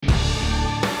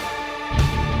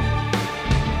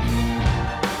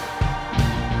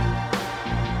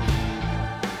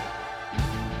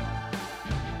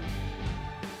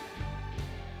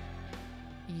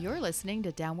listening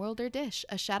to Downworld or Dish,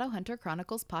 a Shadowhunter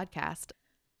Chronicles podcast.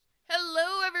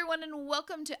 Hello, everyone, and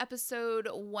welcome to episode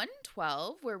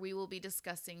 112, where we will be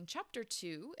discussing Chapter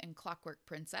 2 in Clockwork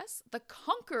Princess, The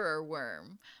Conqueror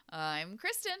Worm. I'm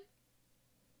Kristen.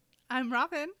 I'm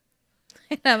Robin.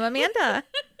 And I'm Amanda.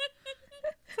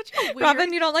 Such a weird...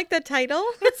 Robin, you don't like the title?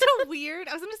 It's so weird.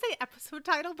 I was going to say episode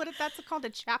title, but that's called a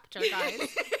chapter, guys.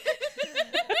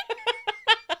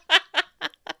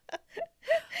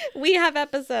 We have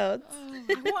episodes.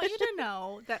 I want you to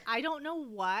know that I don't know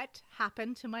what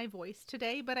happened to my voice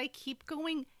today, but I keep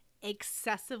going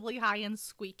excessively high and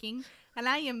squeaking, and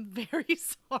I am very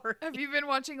sorry. Have you been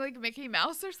watching, like, Mickey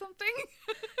Mouse or something?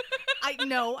 I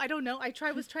don't know.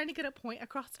 I was trying to get a point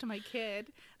across to my kid.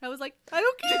 I was like, I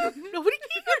don't care. Nobody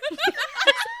cares.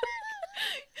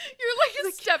 You're like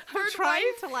a Stepford trying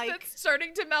wife to, like... that's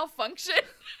starting to malfunction.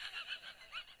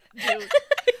 Dude,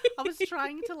 I was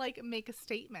trying to like make a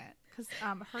statement because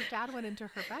her dad went into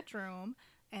her bedroom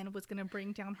and was gonna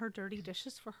bring down her dirty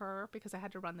dishes for her because I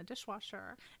had to run the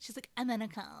dishwasher. She's like, I'm gonna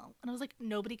call, and I was like,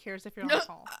 nobody cares if you're on a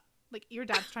call. Like, your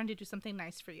dad's trying to do something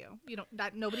nice for you. You don't.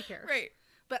 That nobody cares. Right.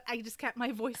 But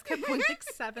my voice kept going like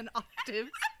 7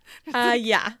 octaves.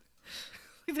 Yeah.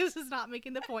 This is not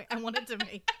making the point I wanted to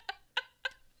make.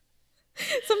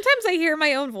 Sometimes I hear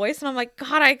my own voice and I'm like,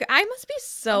 God, I must be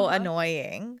so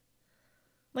annoying.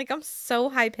 Like, I'm so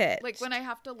high pitched. Like, when I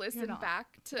have to listen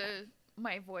back to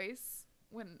my voice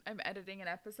when I'm editing an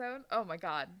episode, oh my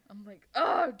God. I'm like,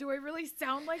 oh, do I really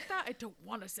sound like that? I don't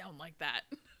want to sound like that.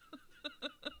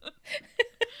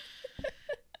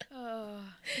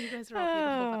 You guys are all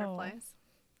beautiful butterflies.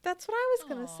 That's what I was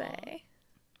going to say.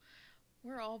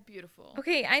 We're all beautiful.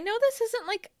 Okay, I know this isn't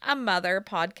like a mother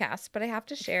podcast, but I have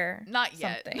to share Not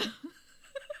yet. something.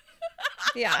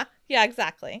 Yeah,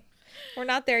 exactly. We're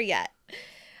not there yet.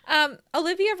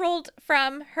 Olivia rolled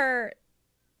from her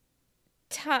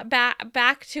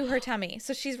back to her tummy,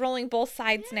 so she's rolling both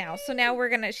sides now. So now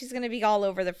she's gonna be all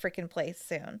over the freaking place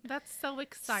soon. That's so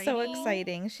exciting. So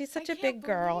exciting. She's such a big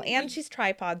girl, and she's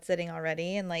tripod sitting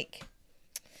already, and like,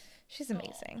 she's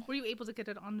amazing. Were you able to get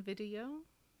it on video?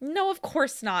 No, of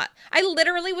course not. I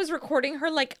literally was recording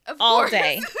her like all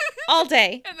day. All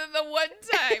day. And then the one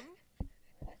time.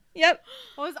 Yep.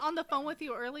 I was on the phone with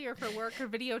you earlier for work or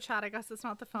video chat. I guess it's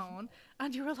not the phone.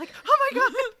 And you were like, oh my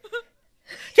God.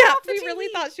 Yeah, we really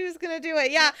thought she was going to do it.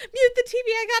 Yeah. Mute the TV.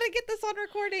 I got to get this on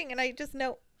recording. And I just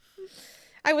know.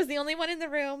 I was the only one in the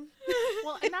room.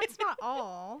 Well, and that's not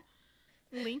all.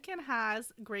 Lincoln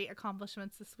has great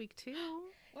accomplishments this week, too.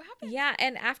 What happened? Yeah,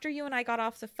 and after you and I got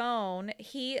off the phone,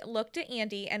 he looked at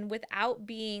Andy, and without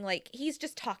being like, he's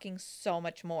just talking so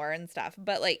much more and stuff.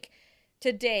 But like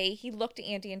today, he looked at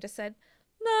Andy and just said,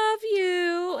 "Love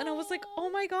you," and I was like, "Oh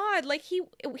my God!" Like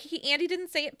Andy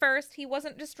didn't say it first. He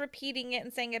wasn't just repeating it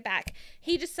and saying it back.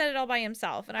 He just said it all by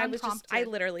himself, and I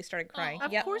literally started crying.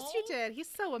 Of course you did. He's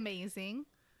so amazing.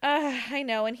 I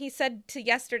know. And he said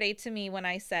yesterday to me when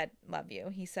I said, "Love you,"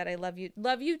 he said, "I love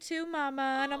you too,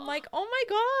 Mama." And I'm like, oh my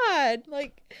God,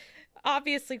 like,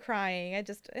 obviously crying.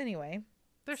 Anyway,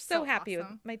 they're so happy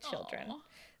awesome. with my children. Aww.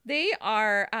 They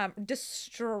are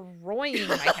destroying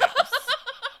my house.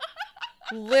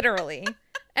 Literally.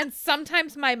 And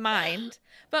sometimes my mind,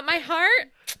 but my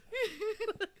heart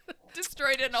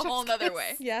destroyed in a whole nother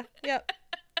way. Yeah. Yep.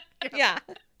 Yeah.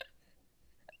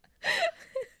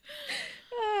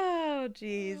 Oh,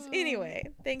 geez. Anyway,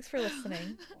 thanks for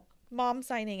listening. Mom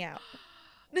signing out.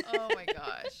 Oh, my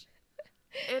gosh.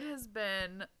 It has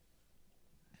been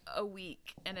a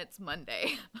week, and it's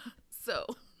Monday. So.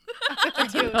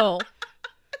 Oh,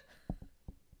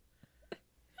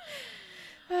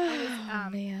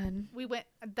 man. We went.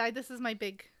 This is my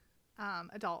big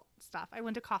adult stuff. I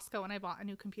went to Costco, and I bought a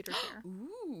new computer chair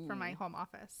for my home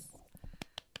office.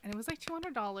 And it was like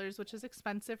 $200, which is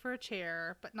expensive for a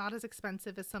chair, but not as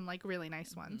expensive as some like really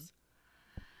nice ones.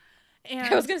 And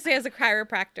I was going to say as a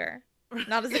chiropractor.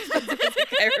 Not as expensive as a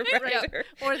chiropractor.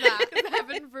 Right. Or that.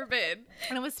 Heaven forbid.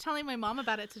 And I was telling my mom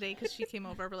about it today because she came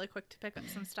over really quick to pick up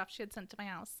some stuff she had sent to my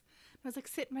house. And I was like,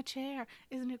 sit in my chair.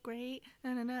 Isn't it great?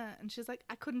 And she's like,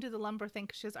 I couldn't do the lumbar thing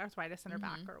because she has arthritis in her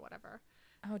back or whatever.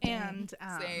 Oh, dang. And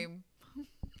same.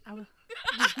 I was,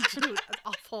 dude, that's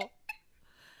awful.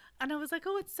 And I was like,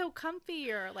 oh, it's so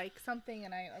comfy or like something.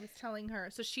 And I was telling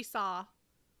her. So she saw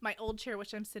my old chair,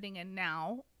 which I'm sitting in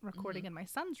now, recording in my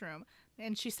son's room.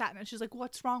 And she sat in it and she's like,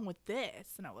 what's wrong with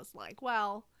this? And I was like,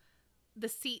 well, the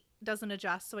seat doesn't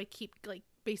adjust. So I keep like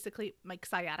basically like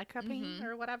sciatica pain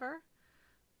or whatever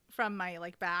from my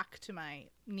like back to my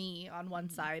knee on one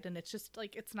side. And it's just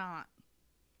like, it's not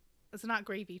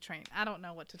gravy train. I don't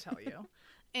know what to tell you.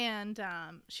 And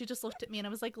she just looked at me and I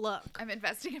was like, look, I'm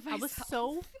investing in I myself. was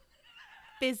so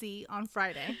busy on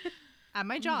Friday at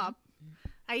my job.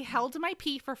 I held my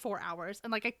pee for 4 hours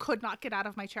and like I could not get out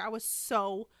of my chair. I was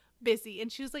so busy.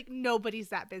 And she was like, nobody's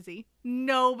that busy.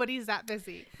 Nobody's that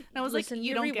busy. And I was Listen, like, you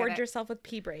you don't reward get it. yourself with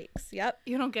pee breaks. Yep.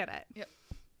 You don't get it. Yep.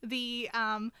 The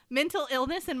mental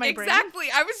illness in my brain Exactly.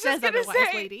 I was says just gonna otherwise,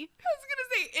 say. lady. I was gonna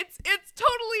say it's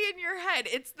totally in your head.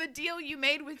 It's the deal you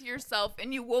made with yourself,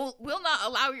 and you will not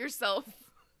allow yourself.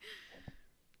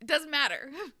 It doesn't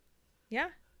matter. Yeah.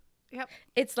 Yep.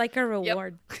 It's like a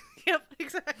reward. Yep,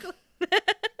 exactly.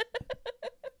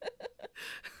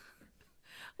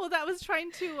 Well, that was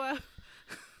trying to oh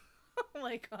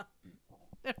my god.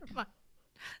 Never mind.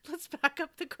 Let's back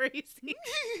up the crazy.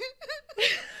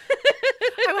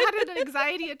 I had an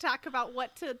anxiety attack about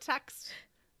what to text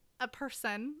a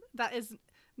person that is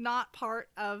not part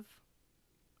of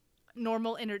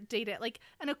normal data, like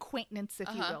an acquaintance, if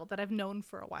you will, that I've known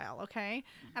for a while, okay?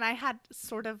 And I had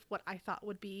sort of what I thought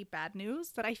would be bad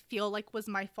news that I feel like was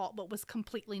my fault, but was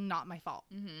completely not my fault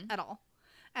at all.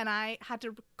 And I had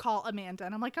to call Amanda,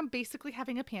 and I'm like, I'm basically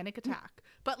having a panic attack.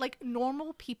 But, like,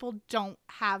 normal people don't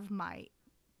have my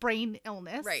brain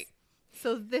illness. Right.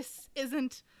 So this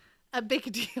isn't a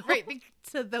big deal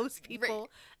to those people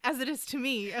as it is to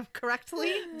me,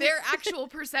 correctly? Their actual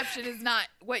perception is not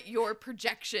what your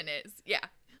projection is. Yeah.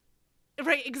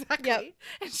 Right, exactly. Yep.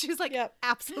 And she's like, Yep.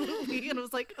 absolutely. And I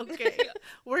was like, okay,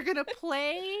 we're going to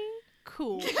play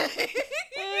cool.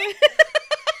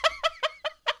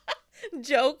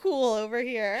 Joe Cool over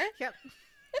here. Yep.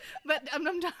 But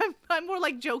I'm more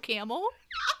like Joe Camel.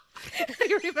 If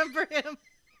you remember him.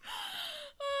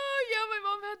 Oh, yeah, my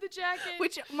mom had the jacket.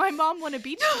 Which my mom won a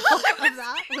beach ball of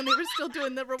that when they were still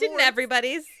doing the rewards. Didn't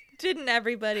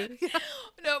everybody?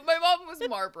 No, my mom was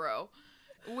Marlboro.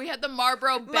 We had the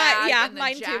Marlboro bag. And the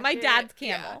mine too. My jacket. dad's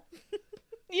Camel.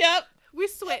 Yeah. Yep. We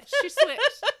switched. She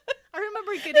switched. I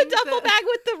remember getting The duffel bag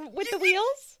with the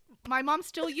wheels. My mom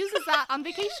still uses that on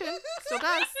vacation. Still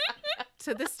does.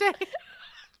 To this day.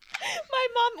 My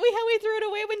mom, we threw it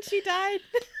away when she died.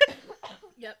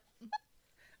 Yep.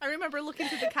 I remember looking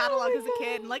through the catalog as a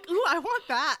kid and like, ooh, I want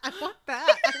that. I want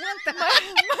that. I want that.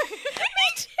 Me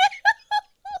too.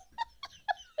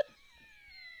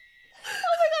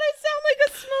 Oh my god, I sound like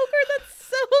a smoker. That's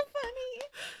so funny.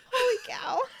 Holy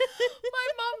cow. My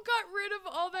mom got rid of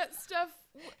all that stuff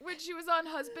when she was on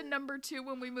husband number 2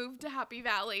 when we moved to Happy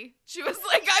Valley. She was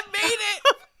like, I made it.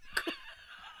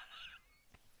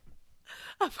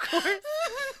 Of course.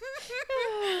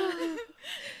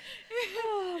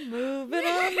 Oh, moving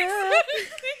on up.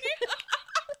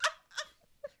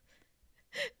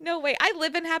 No way. I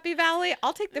live in Happy Valley.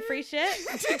 I'll take the free shit.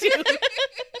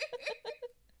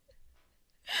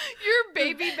 Your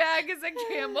baby bag is a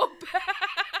camel bag.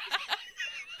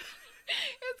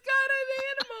 It's got an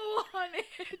animal on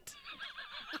it.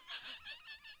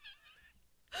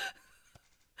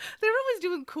 They were always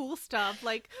doing cool stuff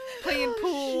like playing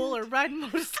pool or riding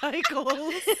motorcycles.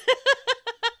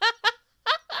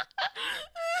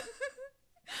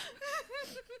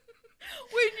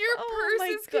 When your Oh my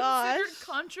purse is gosh. considered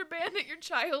contraband at your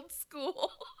child's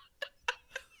school.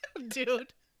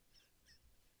 Dude.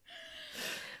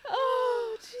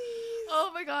 Oh, jeez.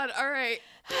 Oh my god. All right.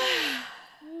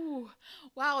 Ooh.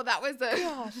 Wow, that was a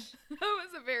Gosh. that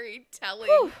was a very telling.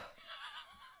 Whew.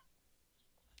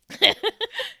 My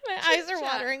eyes are Chit-chat.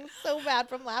 watering so bad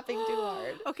from laughing too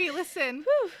hard. Okay, listen.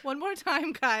 One more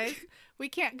time, guys. We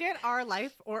can't get our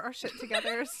life or our shit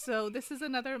together, so this is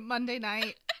another Monday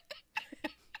night.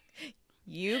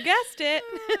 You guessed it.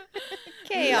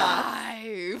 Chaos.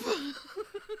 Live.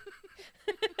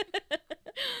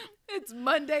 It's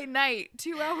Monday night,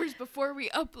 2 hours before we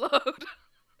upload.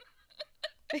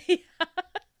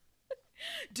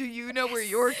 Do you know where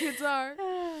your kids are?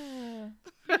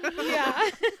 Yeah.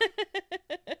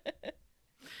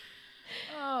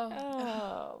 Oh.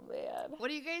 Oh, man. What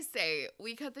do you guys say?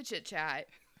 We cut the chit chat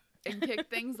and kick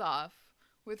things off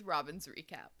with Robin's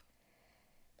recap.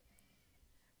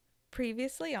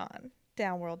 Previously on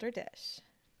Downworld or Dish.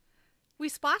 We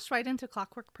splashed right into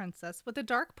Clockwork Princess with a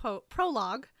dark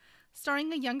prologue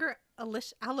starring a younger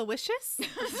Aloysius?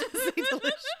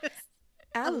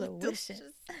 Aloysius.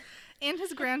 And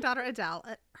his granddaughter Adele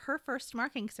at her first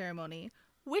marking ceremony,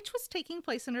 which was taking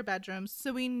place in her bedroom,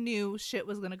 so we knew shit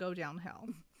was going to go downhill.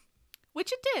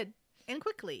 Which it did, and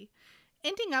quickly,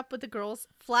 ending up with the girls'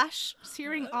 flesh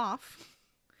searing off.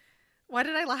 Why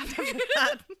did I laugh after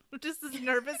that? Just this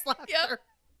nervous laughter. Yep.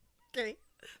 Okay,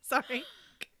 sorry.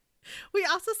 We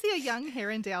also see a young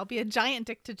Herondale be a giant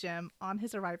dick to Jim on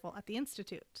his arrival at the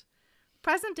Institute.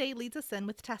 Present day leads us in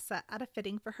with Tessa at a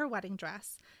fitting for her wedding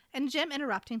dress, and Jim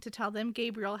interrupting to tell them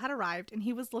Gabriel had arrived and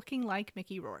he was looking like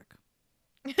Mickey Rourke.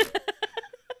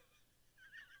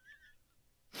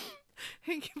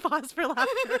 Pause for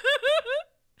laughter.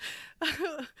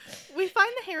 We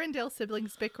find the Herondale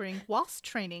siblings bickering whilst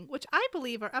training, which I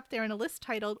believe are up there in a list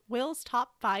titled Will's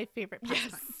Top 5 Favorite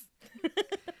Pastimes.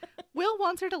 Will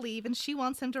wants her to leave and she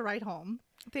wants him to ride home.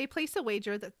 They place a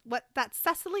wager that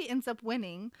Cecily ends up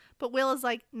winning, but Will is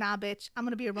like, nah, bitch, I'm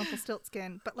going to be a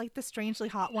Rumpelstiltskin, but like the strangely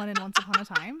hot one in Once Upon a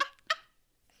Time.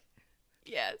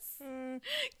 Yes.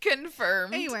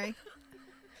 Confirmed. Anyway.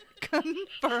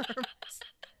 Confirmed.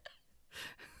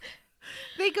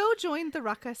 They go join the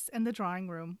ruckus in the drawing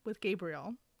room with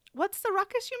Gabriel. What's the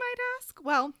ruckus, you might ask?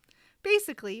 Well,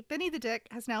 basically, Benny the Dick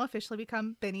has now officially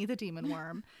become Benny the Demon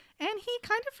Worm, and he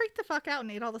kind of freaked the fuck out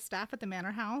and ate all the staff at the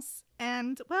manor house.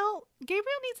 And, well, Gabriel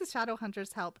needs the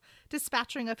Shadowhunters' help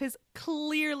dispatching of his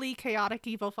clearly chaotic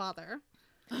evil father.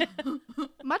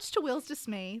 Much to Will's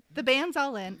dismay, the band's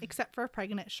all in, except for a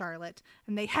pregnant Charlotte,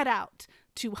 and they head out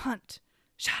to hunt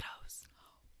shadows.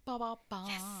 Ba, ba, ba.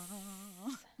 Yes.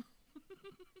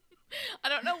 I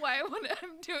don't know why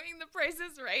I'm doing the Price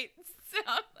is Right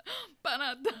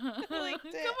sound. liked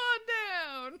it. Come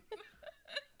on down.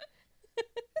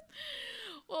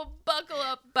 Well, buckle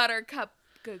up, Buttercup,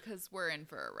 because we're in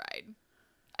for a ride.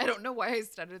 I don't know why I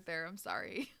stuttered there. I'm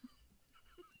sorry.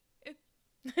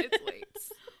 It's late.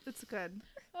 It's good.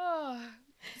 Oh.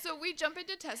 So we jump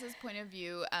into Tessa's point of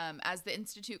view as the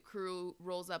Institute crew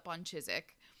rolls up on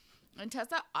Chiswick. And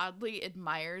Tessa oddly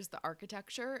admires the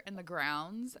architecture and the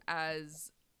grounds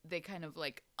as they kind of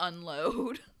like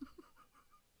unload.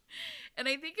 And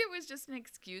I think it was just an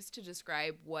excuse to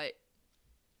describe what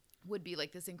would be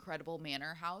like this incredible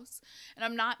manor house. And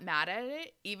I'm not mad at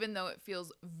it, even though it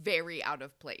feels very out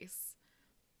of place.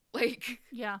 Like,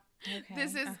 Yeah. Okay.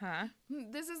 this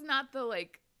is not the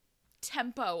like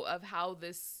tempo of how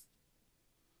this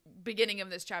beginning of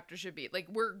this chapter should be. Like,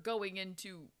 we're going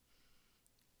into,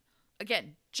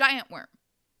 again, giant worm.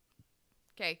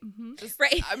 Okay. Mm-hmm.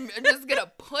 Right. I'm just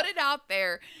gonna put it out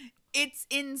there. It's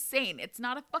insane. It's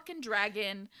not a fucking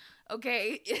dragon.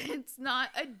 Okay. It's not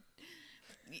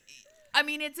I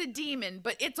mean, it's a demon,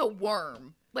 but it's a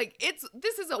worm. Like,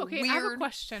 this is a Okay, weird I have a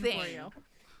question thing. for you.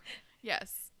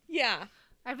 Yes. Yeah.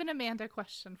 I have an Amanda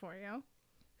question for you.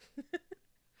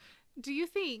 Do you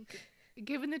think,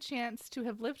 given the chance to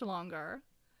have lived longer,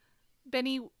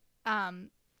 Benny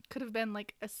could have been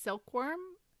like a silkworm,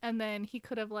 and then he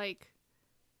could have like,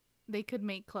 they could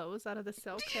make clothes out of the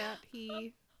silk that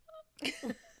he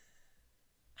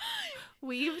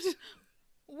weaved?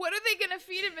 What are they gonna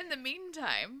feed him in the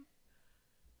meantime?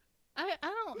 I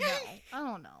don't know. I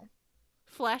don't know.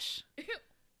 Flesh.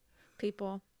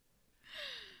 People.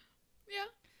 Yeah.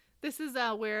 This is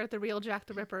where the real Jack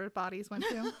the Ripper bodies went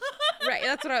to. Right.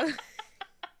 That's what I was.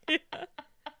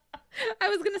 I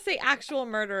was going to say actual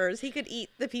murderers. He could eat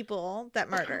the people that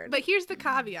murdered. But here's the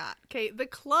caveat. Okay, the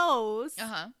clothes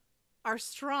Uh-huh. are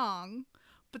strong,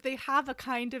 but they have a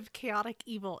kind of chaotic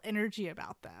evil energy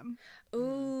about them.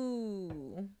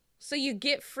 Ooh. So you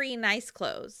get free nice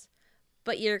clothes,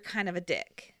 but you're kind of a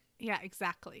dick. Yeah,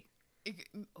 exactly. Ooh,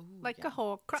 Like yeah. a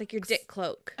whole It's like your dick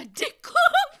cloak. A dick cloak.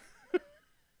 I'm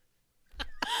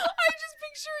just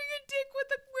picturing a dick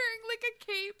wearing like a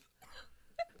cape.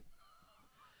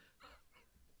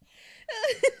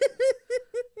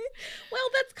 Well,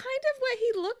 that's kind of what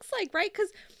he looks like, right? Because,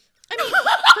 I mean,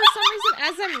 for some reason,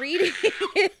 as I'm reading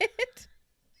it,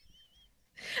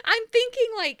 I'm thinking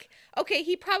like, okay,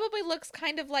 he probably looks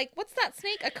kind of like, what's that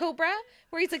snake? A cobra?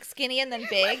 Where he's like skinny and then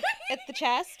big at the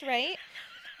chest, right?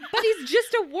 But he's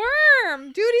just a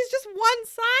worm. Dude, he's just one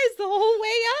size the whole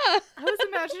way up. I was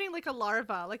imagining like a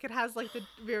larva, like it has like the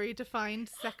very defined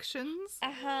sections.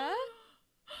 Uh-huh.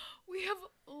 We have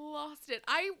lost it.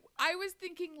 I was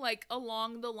thinking like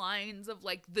along the lines of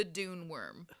like the dune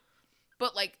worm,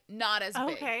 but like not as big.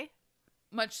 Okay.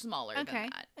 Much smaller than Okay.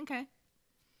 that. Okay.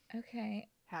 Okay.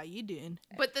 How you doing?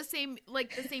 But the same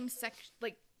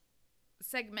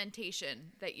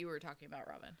segmentation that you were talking about,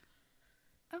 Robin.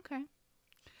 Okay.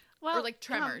 Well, like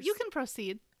tremors. you can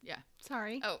proceed. Yeah.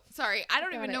 Sorry. Oh, sorry. I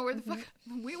don't Got even it. know where the fuck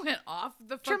we went off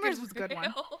the fucking Tremors was a good one.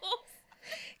 rails.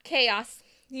 Chaos.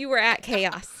 You were at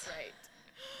chaos.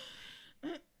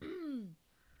 Right.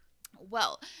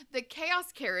 Well, the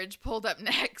chaos carriage pulled up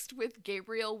next with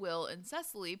Gabriel, Will, and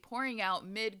Cecily pouring out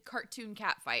mid-cartoon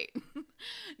catfight.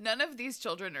 None of these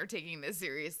children are taking this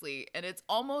seriously, and it's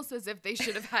almost as if they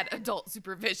should have had adult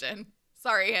supervision.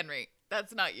 Sorry, Henry.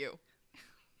 That's not you.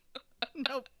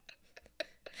 Nope.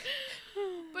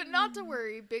 But not to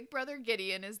worry, Big Brother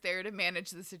Gideon is there to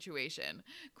manage the situation,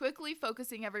 quickly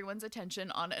focusing everyone's attention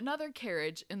on another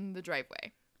carriage in the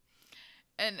driveway.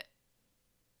 And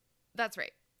that's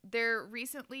right. Their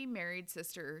recently married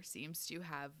sister seems to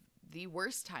have the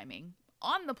worst timing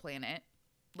on the planet.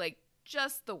 Like,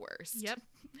 just the worst. Yep.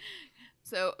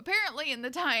 So apparently in the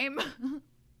time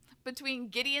between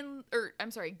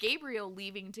Gabriel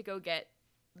leaving to go get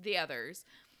the others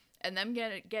and them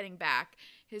getting back,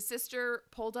 his sister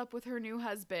pulled up with her new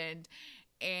husband,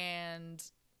 and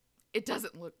it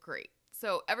doesn't look great.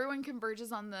 So everyone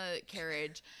converges on the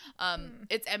carriage.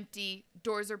 It's empty.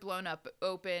 Doors are blown up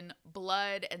open.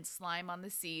 Blood and slime on the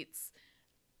seats.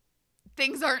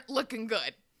 Things aren't looking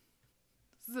good.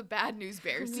 This is a bad news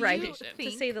bear situation. Right,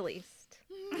 think- to say the least.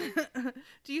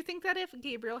 Do you think that if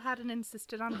Gabriel hadn't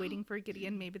insisted on waiting for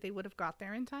Gideon, maybe they would have got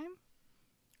there in time?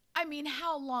 I mean,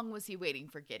 how long was he waiting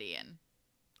for Gideon?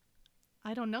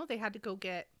 I don't know. They had to go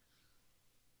get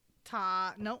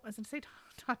I was going to say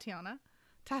Tatiana,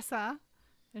 Tessa,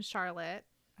 and Charlotte,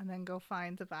 and then go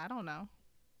find I don't know.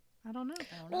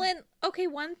 Well, and okay,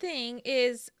 one thing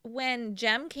is when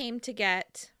Jem came to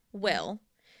get Will,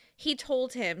 he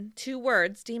told him 2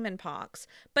 words, demon pox,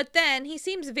 but then he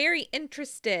seems very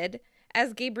interested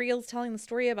as Gabriel's telling the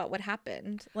story about what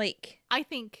happened. Like, I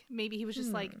think maybe he was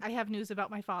just like, I have news about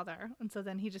my father. And so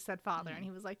then he just said father, and he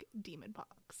was like, demon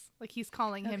pox. Like, he's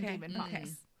calling him Okay, demon pox. okay.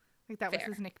 Like, that was Fair.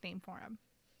 his nickname for him.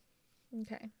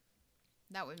 okay,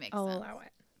 That would make I'll sense. allow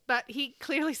it. But he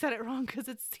clearly said it wrong because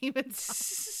it's demon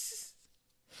pox.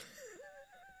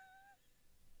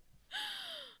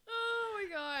 Oh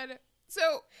my god.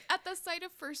 So, at the sight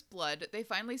of first blood, they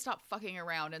finally stop fucking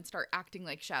around and start acting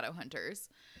like shadow hunters.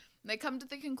 They come to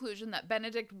the conclusion that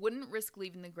Benedict wouldn't risk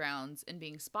leaving the grounds and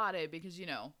being spotted because, you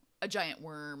know, a giant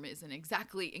worm isn't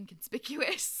exactly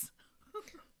inconspicuous.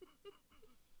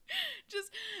 Just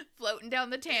floating down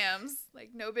the Thames,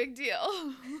 like no big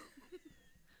deal.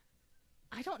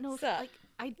 I don't know if, So-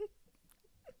 I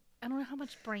don't know how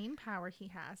much brain power he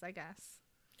has, I guess.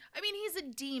 I mean, he's a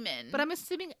demon. But I'm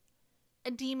assuming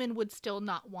a demon would still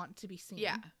not want to be seen.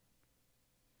 yeah.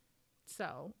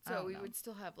 So So we would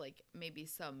still have like maybe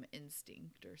some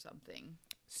instinct or something.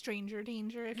 stranger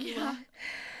danger, if you will.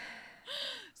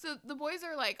 So the boys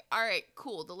are like, all right,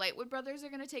 cool. The Lightwood brothers are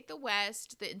going to take the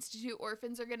west. The Institute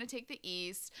orphans are going to take the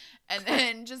east. And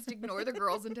then just ignore the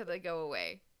girls until they go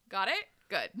away. Got it?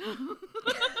 Good.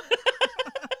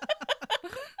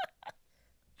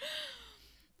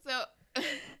 So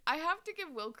I have to give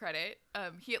Will credit.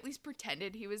 He at least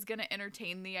pretended he was going to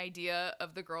entertain the idea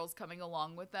of the girls coming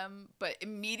along with them, but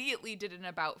immediately did an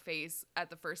about face at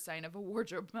the first sign of a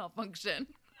wardrobe malfunction.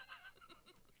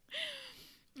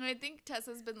 And I think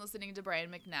Tessa's been listening to Brian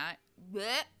McNatt.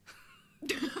 Blech.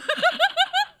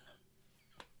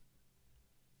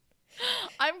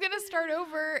 I'm going to start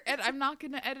over and I'm not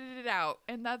going to edit it out.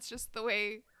 And that's just the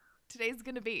way today's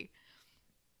going to be.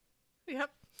 Yep.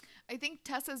 I think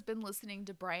Tessa's been listening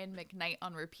to Brian McKnight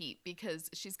on repeat because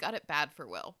she's got it bad for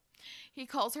Will. He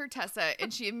calls her Tessa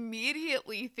and she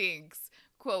immediately thinks,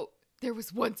 quote, "There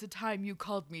was once a time you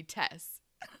called me Tess."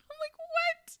 I'm like,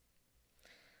 what?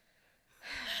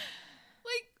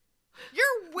 Like,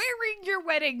 you're wearing your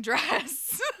wedding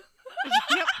dress.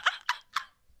 Yep.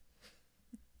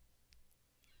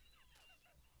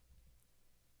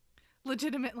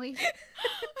 Legitimately.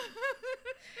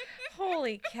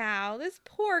 Holy cow, this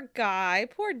poor guy,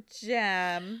 poor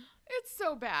Jem. It's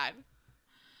so bad.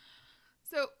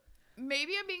 So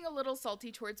maybe I'm being a little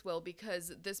salty towards Will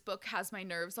because this book has my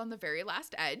nerves on the very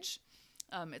last edge.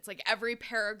 It's like every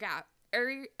paragraph,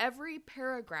 and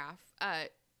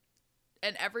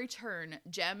every turn,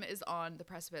 Jem is on the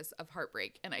precipice of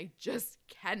heartbreak, and I just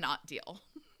cannot deal.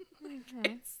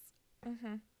 It's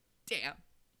damn.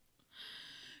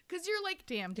 Because you're like,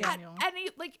 Damn, at Daniel. any,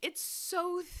 like, it's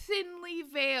so thinly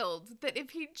veiled that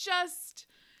if he just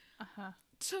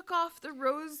took off the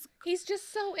rose, He's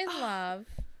just so in love.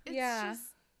 it's Yeah. just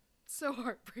so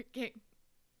heartbreaking.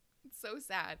 It's so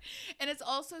sad. And it's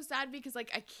also sad because,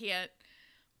 like, I can't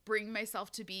bring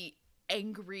myself to be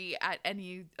angry at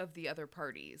any of the other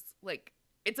parties. Like,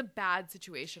 it's a bad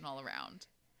situation all around.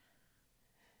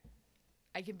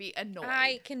 I can be annoyed.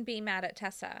 I can be mad at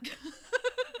Tessa.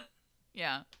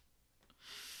 Yeah.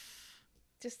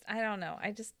 Just, I don't know.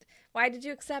 Why did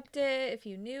you accept it? If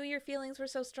you knew your feelings were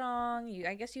so strong,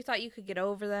 I guess you thought you could get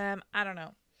over them. I don't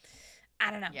know.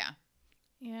 Yeah.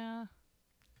 Yeah.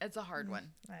 It's a hard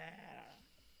one.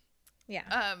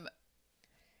 Yeah.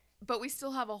 But we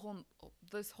still have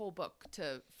this whole book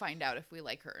to find out if we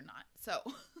like her or not. So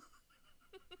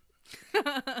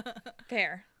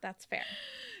Fair. That's fair.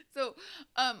 So,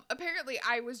 apparently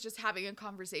I was just having a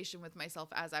conversation with myself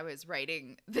as I was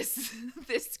writing this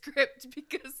script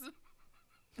because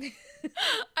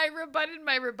I rebutted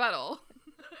my rebuttal.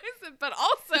 I said, but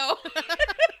also,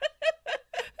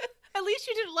 At least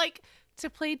you didn't like to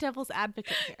play devil's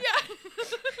advocate here.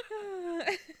 yeah.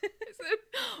 I said,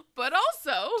 but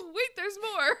also, wait, there's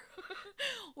more.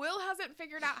 Will hasn't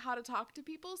figured out how to talk to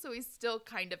people, so he's still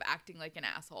kind of acting like an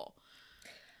asshole.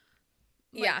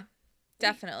 Like, Yeah,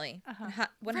 definitely. Uh-huh.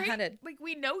 100. right? Like,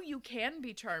 we know you can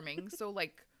be charming, so,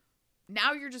 like,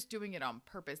 now you're just doing it on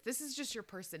purpose. This is just your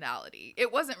personality.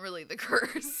 It wasn't really the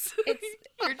curse.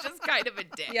 You're just kind of a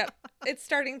dick. Yep. It's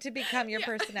starting to become your Yeah.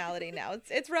 personality now.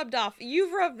 It's rubbed off.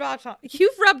 You've rubbed off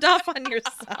on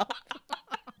yourself.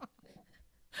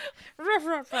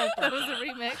 That was a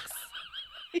remix.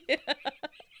 Yeah.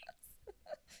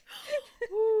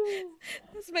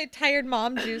 That's my tired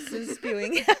mom juices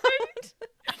spewing out.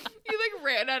 You, like,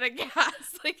 ran out of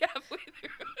gas, like, halfway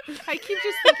through. I keep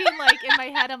just thinking, like, in my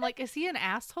head, I'm like, is he an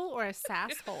asshole or a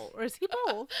sasshole? Or is he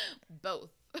both? Both.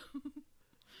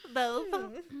 Both.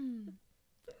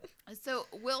 So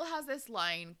Will has this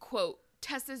line, quote,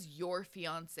 "Tessa's your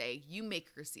fiance. You make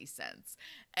her see sense."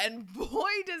 And boy,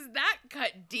 does that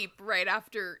cut deep right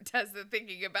after Tessa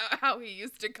thinking about how he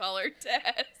used to call her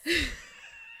Tess.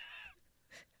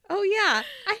 Oh yeah,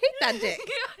 I hate that dick.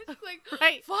 Yeah, it's like,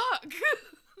 Right. fuck.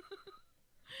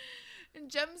 And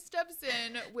Jem steps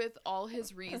in with all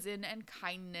his reason and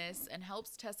kindness and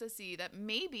helps Tessa see that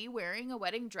maybe wearing a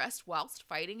wedding dress whilst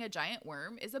fighting a giant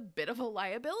worm is a bit of a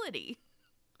liability.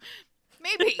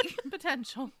 Maybe.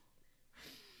 Potential.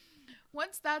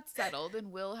 Once that's settled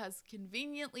and Will has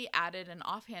conveniently added an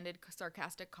offhanded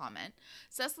sarcastic comment,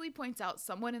 Cecily points out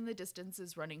someone in the distance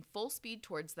is running full speed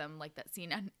towards them like that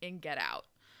scene in Get Out.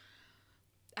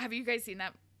 Have you guys seen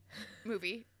that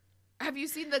movie? Have you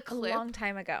seen the A clip? long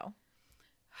time ago.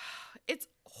 It's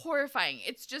horrifying.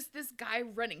 It's just this guy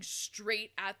running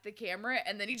straight at the camera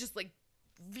and then he just like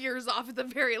veers off at the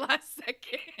very last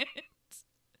second.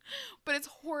 But it's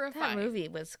horrifying. That movie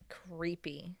was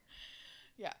creepy.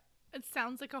 Yeah, It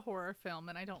sounds like a horror film,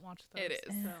 and I don't watch those. It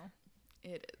is. So.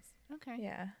 it is. Okay.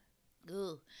 Yeah.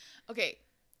 Ugh. Okay.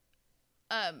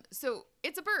 So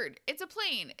it's a bird. It's a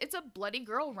plane. It's a bloody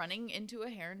girl running into a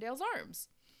Herondale's arms.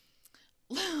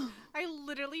 I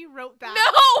literally wrote that.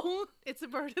 No! It's a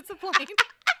bird. It's a plane.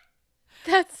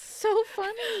 That's so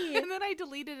funny. And then I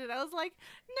deleted it. I was like,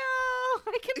 no,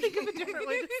 I can think of a different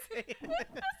way to say it.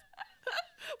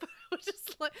 But I was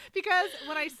just like, because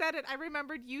when I said it, I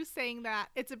remembered you saying that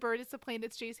it's a bird, it's a plane,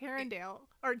 it's Jace Herondale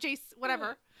or Jace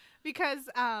whatever, because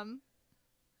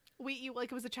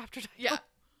it was a chapter title. Yeah.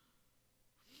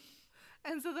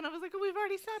 And so then I was like, oh, we've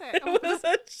already said it. It was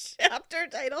a chapter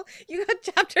title. You got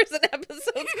chapters and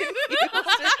episodes confused. Oh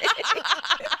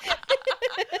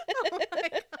my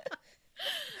God.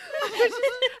 As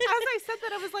I said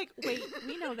that, I was like, wait,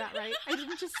 we know that, right? I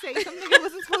didn't just say something I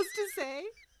wasn't supposed to say.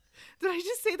 Did I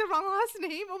just say the wrong last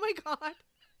name? Oh my God. I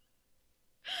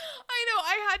know.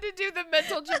 I had to do the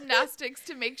mental gymnastics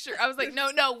to make sure. I was like, no,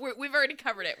 we've already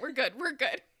covered it. We're good. We're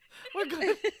good. We're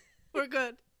good. We're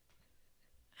good.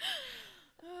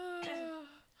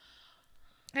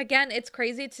 Again, it's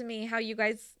crazy to me how you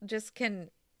guys just can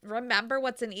remember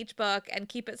what's in each book and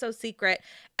keep it so secret.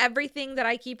 Everything that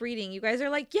I keep reading, you guys are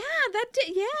like, yeah,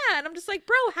 and I'm just like,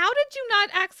 bro, how did you not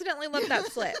accidentally let that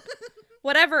slip?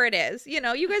 Whatever it is, you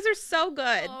guys are so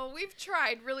good. Oh, we've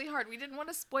tried really hard. We didn't want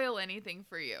to spoil anything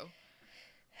for you.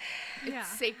 It's Yeah.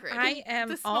 sacred. I am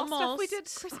The small almost. stuff we did,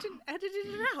 Kristen edited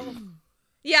it out.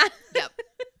 Yeah. Yep.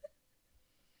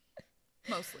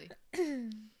 Mostly.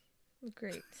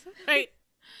 Great. Right.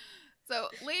 So,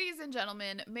 ladies and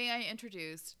gentlemen, may I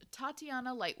introduce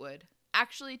Tatiana Lightwood.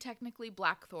 Actually, technically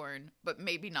Blackthorn, but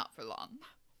maybe not for long.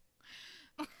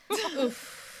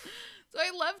 So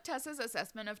I love Tessa's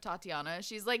assessment of Tatiana.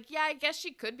 She's like, yeah, I guess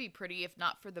she could be pretty if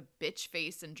not for the bitch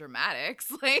face and dramatics.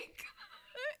 Like,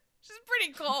 she's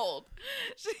pretty cold.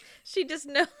 She just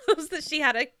knows that she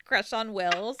had a crush on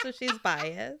Will, so she's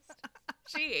biased.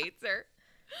 She hates her.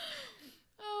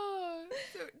 Oh,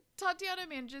 so Tatiana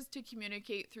manages to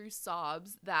communicate through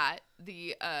sobs that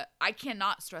the, I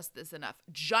cannot stress this enough,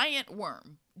 giant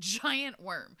worm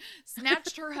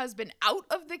snatched her husband out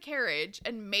of the carriage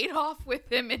and made off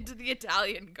with him into the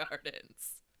Italian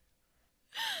gardens.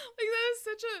 Like, that is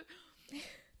such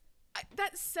a,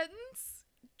 that sentence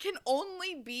can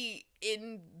only be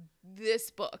in this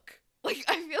book. Like,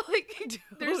 I feel like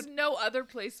there's no other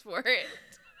place for it.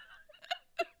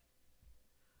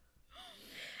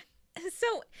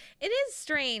 So it is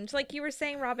strange, like you were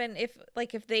saying, Robin, if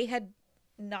they had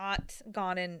not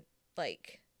gone and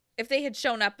like if they had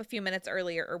shown up a few minutes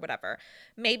earlier or whatever,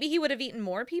 maybe he would have eaten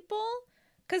more people.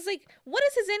 Because, like, what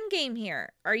is his end game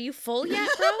here? Are you full yet,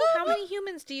 bro? How many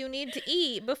humans do you need to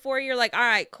eat before you're like, all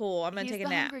right, cool, I'm going to take a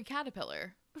nap? He's the hungry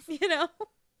caterpillar. You know?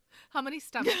 How many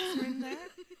stomachs are in there?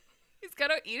 He's got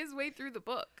to eat his way through the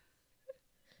book.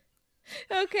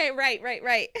 Okay,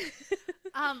 right.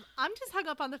 I'm just hung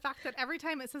up on the fact that every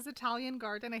time it says Italian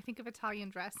garden, I think of Italian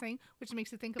dressing, which makes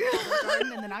me think of Olive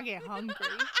Garden, and then I get hungry.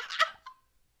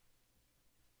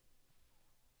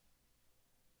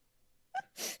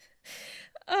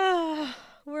 Oh,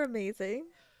 we're amazing.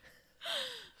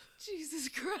 Jesus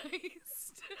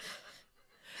Christ.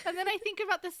 And then I think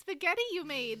about the spaghetti you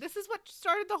made. This is what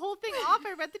started the whole thing off.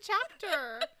 I read the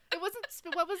chapter. It wasn't,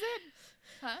 what was it?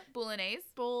 Huh? Bolognese?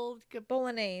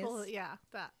 Bolognese. Yeah,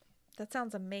 that. That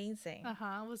sounds amazing.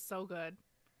 It was so good.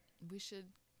 We should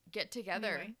get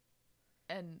together Anyway.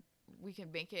 and we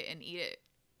can make it and eat it.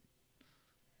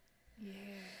 Yeah.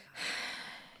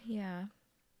 Yeah.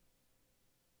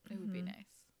 It would be nice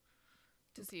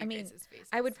to see I your mean, guys' faces.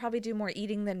 I would probably do more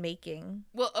eating than making.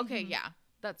 Well, okay, yeah.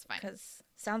 That's fine. Because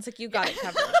sounds like you got it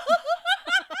covered.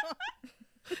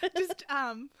 Just,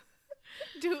 I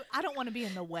don't want to be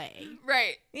in the way.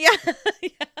 Right. Yeah.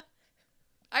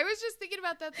 I was just thinking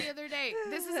about that the other day.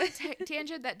 This is a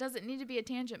tangent that doesn't need to be a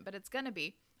tangent, but it's going to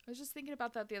be. I was just thinking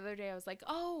about that the other day. I was like,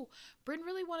 oh, Bryn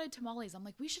really wanted tamales. I'm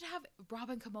like, we should have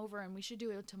Robin come over and we should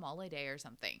do a tamale day or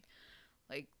something.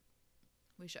 Like,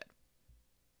 we should.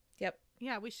 Yep.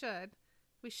 Yeah, we should.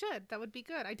 We should. That would be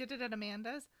good. I did it at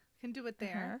Amanda's. Can do it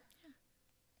there.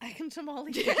 I can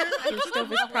tamale there. Your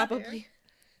stove is probably...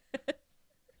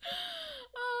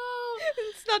 Oh,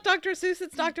 It's not Dr. Seuss,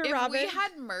 it's Dr. if Robin. we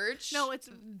had merch, No, it's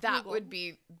that Google. would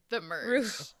be the merch.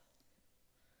 Roof.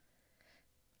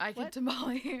 I could What?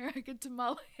 tamale here. I could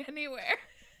tamale anywhere.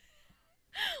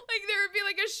 Like there would be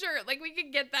like a shirt. Like we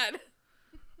could get that.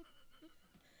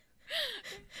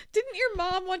 Didn't your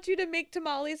mom want you to make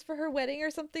tamales for her wedding or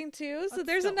something too? So That's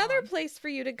there's still another on. place for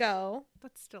you to go.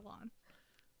 That's still on.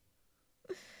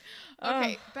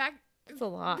 Okay, back. It's a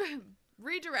lot.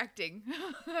 Redirecting.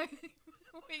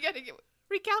 We gotta get.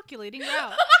 Recalculating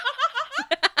route.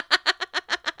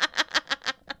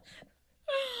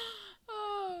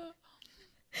 Oh.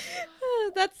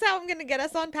 That's how I'm going to get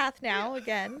us on path now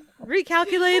again.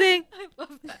 Recalculating. I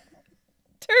love that.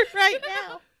 Turn right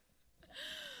now.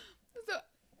 So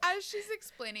as she's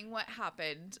explaining what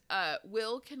happened,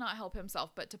 Will cannot help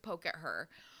himself but to poke at her,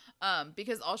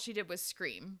 because all she did was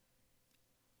scream,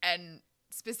 and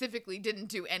specifically didn't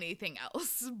do anything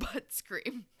else but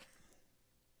scream.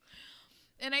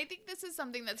 And I think this is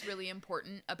something that's really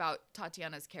important about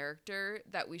Tatiana's character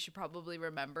that we should probably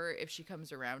remember if she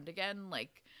comes around again.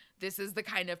 Like, this is the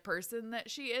kind of person that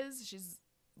she is. She's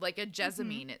like a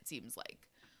Jessamine, it seems like.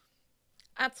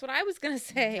 That's what I was going to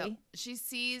say. Yep. She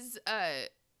sees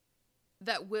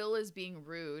that Will is being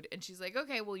rude, and she's like,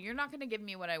 okay, well, you're not going to give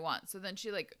me what I want. So then she,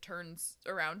 like, turns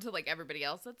around to, like, everybody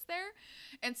else that's there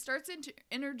and starts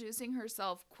introducing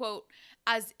herself, quote,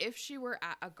 as if she were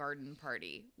at a garden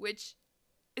party, which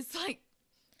is, like,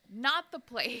 not the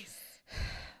place.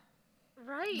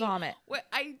 Right. Vomit. What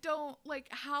I don't, like,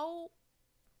 how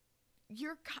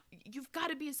you've got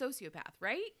to be a sociopath,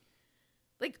 right?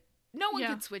 Like, no one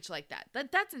Yeah. could switch like that.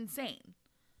 That's insane.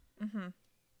 Mm-hmm.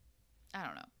 I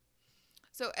don't know.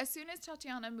 So as soon as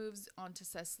Tatiana moves on to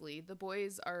Cecily, the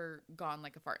boys are gone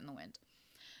like a fart in the wind.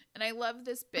 And I love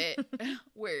this bit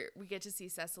where we get to see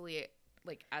Cecily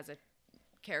like as a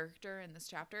character in this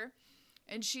chapter.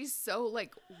 And she's so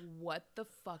like, what the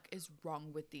fuck is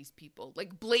wrong with these people?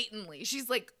 Like blatantly. She's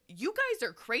like, you guys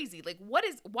are crazy. Like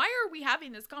why are we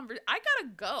having this conversation? I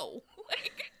gotta go.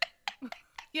 Like,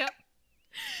 Yep.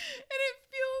 and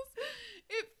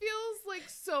it feels like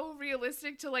so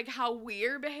realistic to like how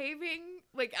we're behaving,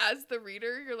 like as the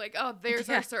reader. You're like, oh, there's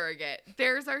our surrogate,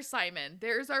 there's our Simon,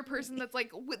 there's our person that's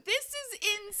like, this is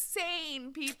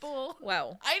insane, people.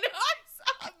 Wow. I know, I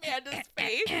saw Amanda's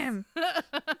face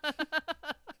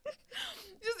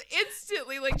just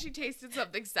instantly, like she tasted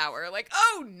something sour, like,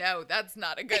 oh no, that's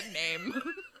not a good name.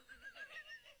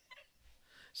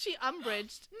 She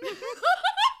umbridged.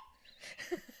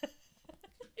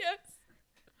 Yes.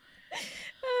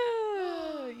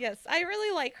 Yes, I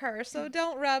really like her, so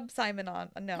don't rub Simon on.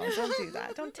 No, don't do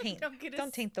that. Don't taint. Don't get us-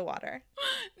 Don't taint the water.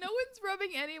 No one's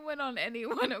rubbing anyone on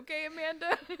anyone, okay,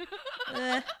 Amanda?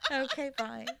 Okay,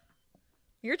 fine.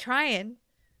 You're trying.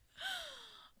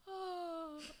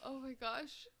 Oh my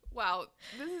gosh. Wow.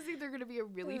 This is either going to be a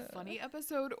really funny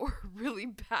episode or a really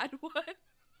bad one.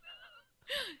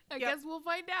 I guess we'll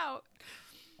find out.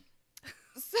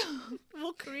 So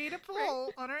We'll create a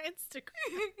poll on our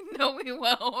Instagram. no, we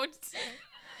won't.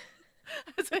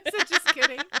 As I said, just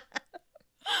kidding.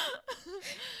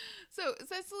 So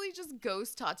Cecily just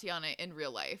ghosts Tatiana in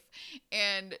real life,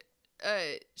 and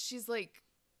she's like,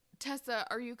 Tessa,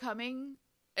 are you coming?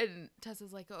 And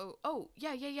Tessa's like, oh,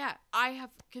 yeah. I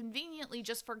have conveniently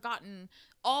just forgotten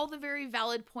all the very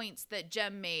valid points that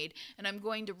Jem made, and I'm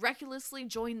going to recklessly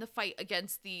join the fight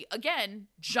against the, again,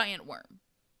 giant worm.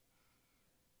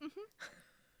 Mm-hmm.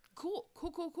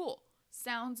 Cool.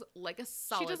 Sounds like a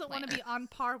solid She doesn't plan. want to be on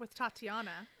par with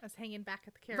Tatiana as hanging back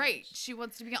at the carriage. Right. She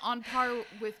wants to be on par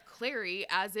with Clary,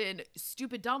 as in,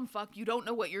 stupid dumb fuck, you don't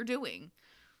know what you're doing.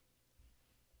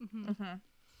 Mm-hmm.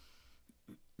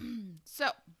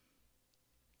 So,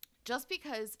 just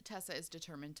because Tessa is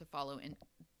determined to follow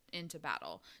into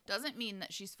battle doesn't mean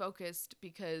that she's focused,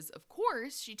 because, of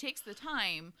course, she takes the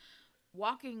time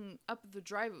walking up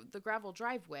the gravel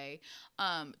driveway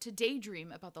to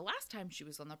daydream about the last time she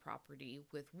was on the property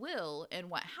with Will and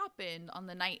what happened on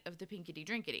the night of the Pinkity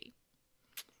Drinkity.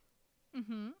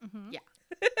 Yeah.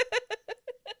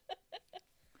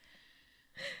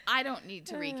 I don't need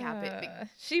to recap it.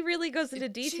 She really goes into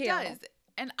detail. She does.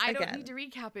 And I don't Again. need to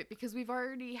recap it because we've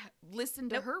already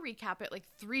listened to her recap it like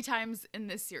 3 times in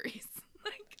this series,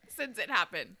 like since it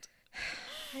happened.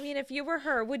 I mean, if you were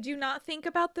her, would you not think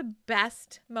about the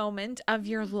best moment of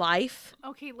your life?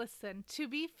 Okay, listen. To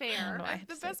be I don't fair, know why I have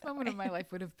The to say best that moment way. of my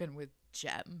life would have been with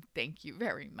Jem. Thank you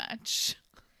very much.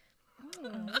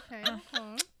 okay.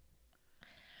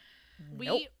 We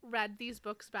Nope. read these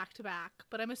books back to back,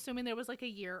 but I'm assuming there was like a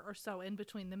year or so in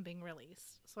between them being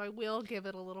released. So I will give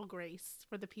it a little grace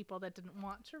for the people that didn't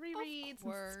want to reread.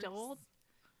 Since it's still...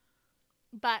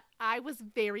 But I was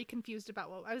very confused about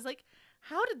what I was like.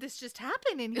 How did this just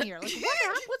happen in here? Like, what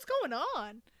happened? What's going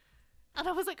on? And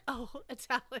I was like, oh,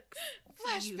 italics.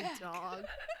 You Flashback. dog.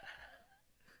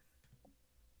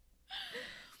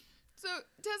 So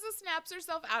Tessa snaps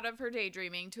herself out of her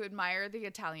daydreaming to admire the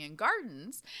Italian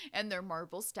gardens and their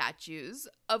marble statues,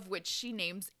 of which she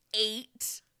names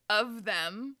 8 of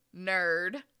them.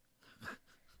 Nerd.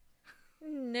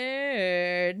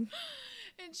 Nerd.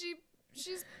 And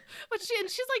she's But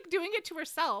she's like doing it to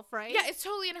herself, right? yeah, it's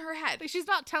totally in her head. Like, she's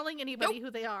not telling anybody Nope.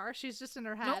 who they are. She's just in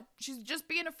her head. Nope, she's just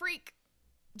being a freak.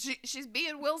 She's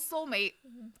being Will's soulmate,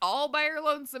 all by her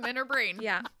lonesome in her brain.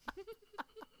 Yeah.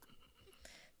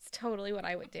 It's totally what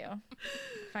I would do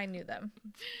if I knew them.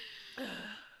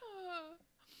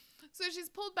 So she's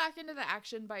pulled back into the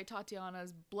action by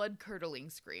Tatiana's blood-curdling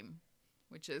scream,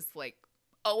 which is like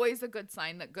always a good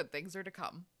sign that good things are to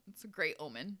come. It's a great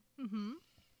omen. Mm-hmm.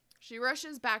 She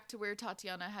rushes back to where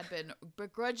Tatiana had been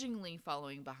begrudgingly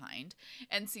following behind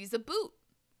and sees a boot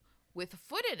with a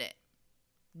foot in it,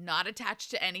 not attached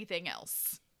to anything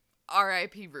else.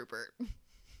 R.I.P. Rupert.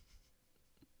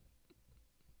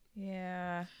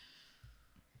 Yeah.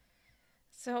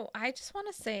 So I just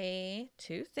want to say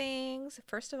 2 things.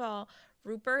 First of all,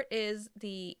 Rupert is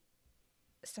the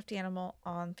stuffed animal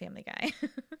on Family Guy.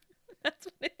 That's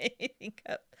what I think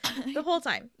of the whole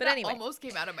time. But That anyway. almost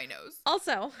came out of my nose.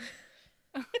 Also.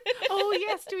 Oh,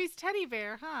 yes, Stewie's teddy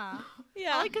bear, huh?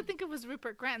 Yeah. All I could think of was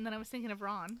Rupert Grant, and then I was thinking of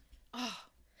Ron. Oh,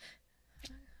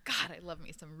 God, I love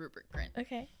me some Rupert Grint.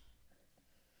 Okay.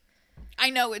 I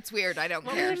know it's weird. I don't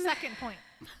What care. was your second point?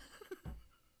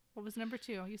 What was number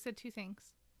 2? You said 2 things.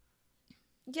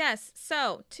 Yes.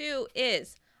 So 2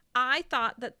 is I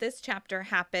thought that this chapter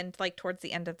happened like towards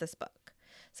the end of this book.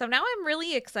 So now I'm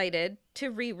really excited to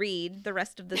reread the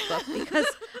rest of this book because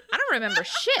I don't remember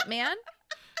shit, man.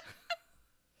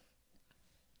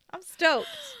 I'm stoked.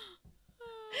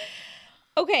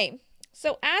 Okay.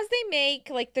 So as they make,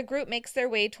 like the group makes their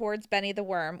way towards Benny the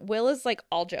Worm, Will is like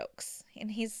all jokes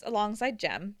and he's alongside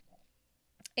Jem.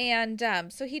 And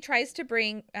so he tries to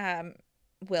bring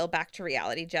Will back to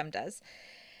reality. Jem does.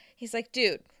 He's like,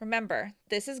 dude, remember,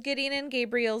 this is Gideon and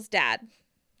Gabriel's dad.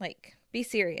 Like, be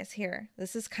serious here.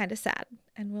 This is kind of sad.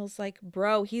 And Will's like,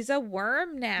 bro, he's a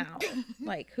worm now.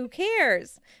 Like, who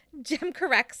cares? Jem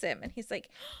corrects him. And he's like,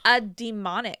 a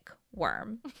demonic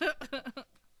worm.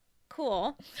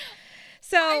 Cool.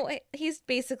 So he's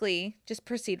basically just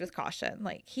proceed with caution.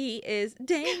 Like, he is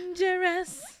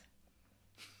dangerous.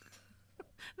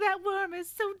 That worm is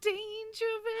so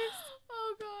dangerous.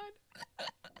 Oh, God.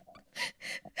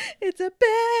 It's a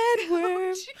bad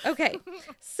worm. Okay,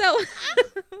 so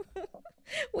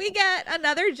we get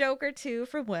another joke or 2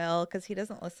 from Will because he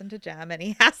doesn't listen to Jem and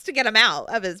he has to get them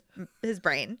out of his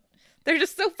brain. They're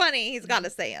just so funny. He's got to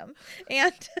say them.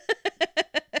 And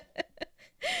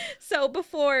so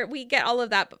before we get all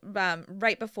of that,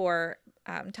 right before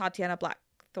Tatiana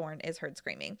Thorne is heard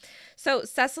screaming. So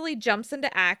Cecily jumps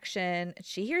into action.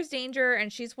 She hears danger,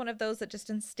 and she's one of those that just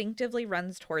instinctively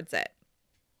runs towards it.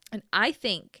 And I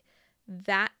think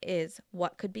that is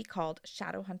what could be called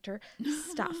Shadowhunter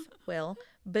stuff, Will.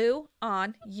 Boo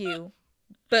on you.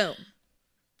 Boom.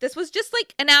 This was just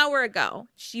like an hour ago.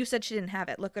 You said she didn't have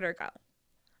it. Look at her go.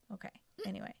 Okay.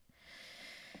 Anyway.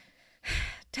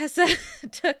 Tessa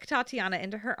took Tatiana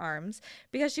into her arms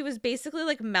because she was basically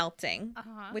like melting,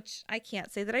 which I can't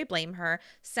say that I blame her.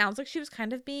 Sounds like she was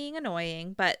kind of being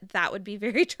annoying, but that would be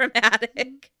very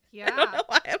dramatic. Yeah. I don't know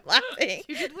why I'm laughing.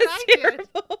 You did what I It's did.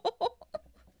 terrible.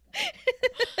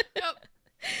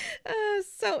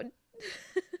 So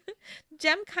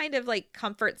Jem kind of like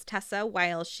comforts Tessa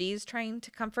while she's trying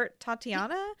to comfort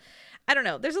Tatiana. I don't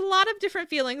know. There's a lot of different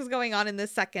feelings going on in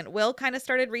this second. Will kind of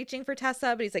started reaching for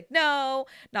Tessa, but he's like, no,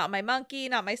 not my monkey,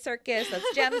 not my circus.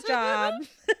 That's Jem's job.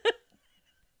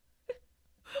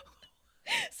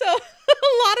 So a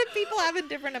lot of people having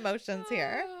different emotions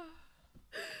here.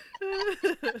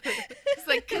 It's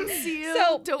like conceal,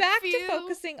 So don't back feel. to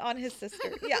focusing on his sister.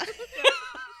 Yeah.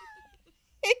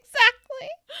 Exactly.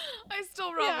 I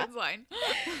stole Robin's line.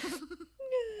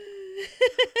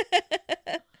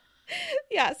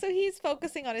 Yeah, so he's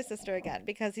focusing on his sister again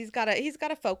because he's got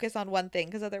to focus on one thing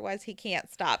because otherwise he can't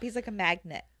stop. He's like a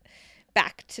magnet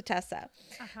back to Tessa.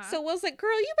 So Will's like,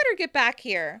 "Girl, you better get back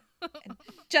here." And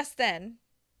just then,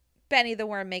 Benny the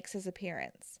worm makes his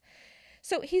appearance.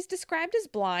 So he's described as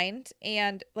blind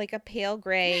and like a pale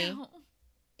gray,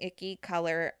 icky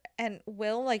color. And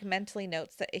Will like mentally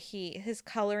notes that his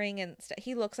coloring and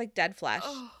he looks like dead flesh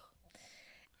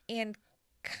and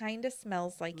kind of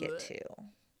smells like it too.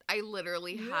 I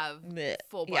literally have Blech.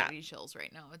 full Yeah. body chills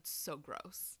right now. It's so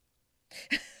gross.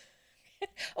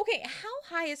 Okay,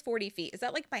 how high is 40 feet? Is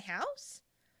that like my house?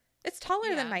 It's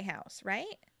taller than my house, right?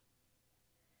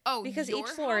 Oh, Because your each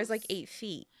floor is like house? 8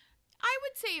 feet. I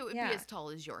would say it would Yeah. be as tall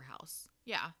as your house.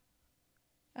 Yeah.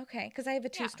 Okay, because I have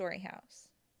a Yeah. 2-story house.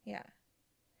 Yeah.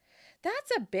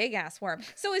 That's a big ass worm.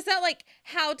 So is that like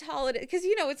how tall it is? Because,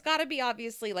 you know, it's got to be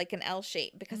obviously like an L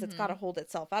shape because it's got to hold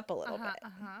itself up a little bit.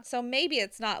 So maybe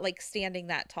it's not like standing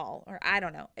that tall or I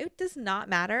don't know. It does not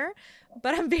matter,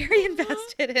 but I'm very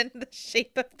invested in the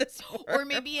shape of this worm. Or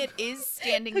maybe it is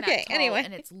standing that Okay, tall anyway.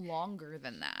 and it's longer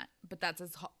than that. But that's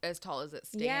as tall as it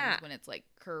stands Yeah. when it's like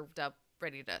curved up,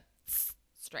 ready to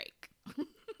strike.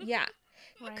 Yeah.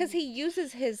 Because he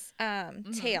uses his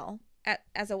tail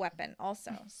as a weapon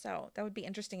also. So that would be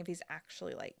interesting if he's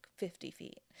actually like 50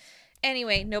 feet.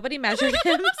 Anyway, nobody measured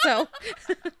him, so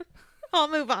I'll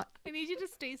move on. I need you to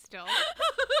stay still.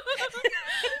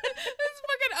 This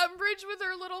fucking Umbridge with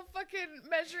her little fucking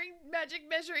magic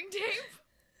measuring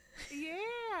tape.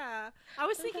 Yeah. I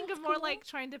was thinking that's of more cool. like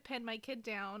trying to pin my kid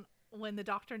down when the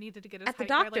doctor needed to get his At the height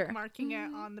by doctor. like marking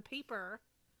it on the paper.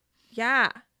 Yeah.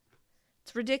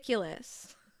 It's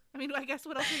ridiculous. I mean, I guess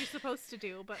what else are you supposed to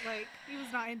do? But like, he was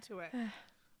not into it.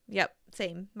 Yep,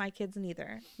 same. My kids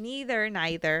neither.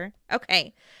 Neither.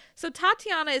 Okay. So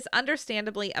Tatiana is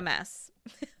understandably a mess.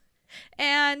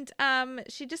 And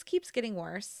she just keeps getting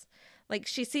worse. Like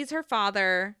she sees her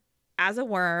father as a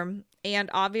worm, and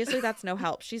obviously that's no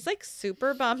help. She's like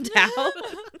super bummed out.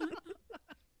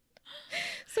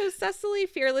 So Cecily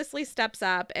fearlessly steps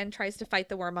up and tries to fight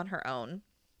the worm on her own.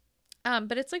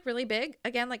 But it's like really big.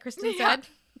 Again, like Kristen said,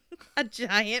 a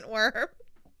giant worm.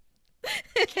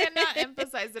 Cannot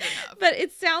emphasize it enough. But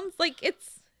it sounds like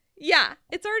it's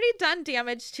already done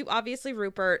damage to obviously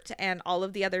Rupert and all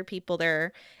of the other people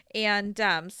there. And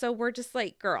so we're just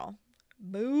like, girl,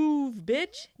 move,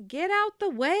 bitch, get out the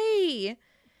way.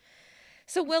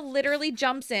 So Will literally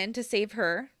jumps in to save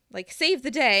her, like save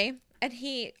the day. And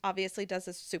he obviously does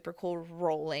this super cool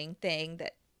rolling thing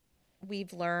that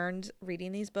we've learned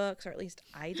reading these books, or at least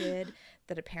I did,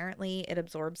 that apparently it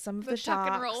absorbs some of the tuck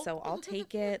and shock. roll. So I'll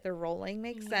take it. The rolling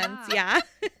makes Yeah. sense. Yeah.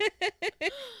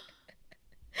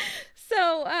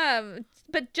 So,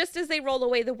 but just as they roll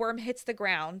away, the worm hits the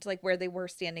ground, like where they were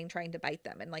standing trying to bite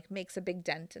them, and like makes a big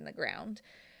dent in the ground.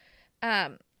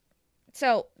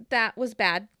 So that was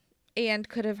bad and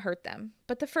could have hurt them.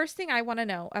 But the first thing I want to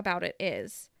know about it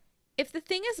is, if the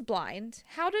thing is blind,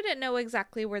 how did it know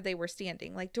exactly where they were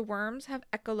standing? Like, do worms have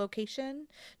echolocation?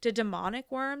 Do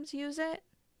demonic worms use it?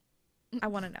 I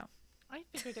want to know. I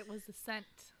figured it was the scent.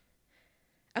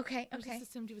 Okay. I just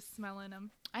assumed he was smelling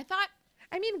them. I thought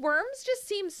I mean, worms just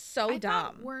seem so I dumb.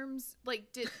 thought worms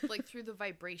like did like through the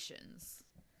vibrations,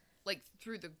 like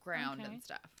through the ground Okay. and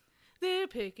stuff. They're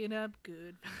picking up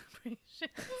good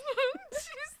vibrations.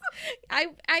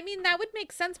 I mean, that would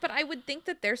make sense, but I would think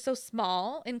that they're so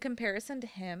small in comparison to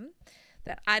him.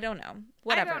 That I don't know.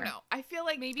 Whatever. I don't know. I feel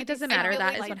like Maybe It doesn't they matter. feel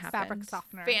That is like what fabric happened.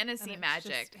 softener. Fantasy and it's just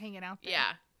magic. hanging out there.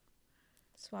 Yeah.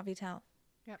 Suavitel.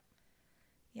 Yep.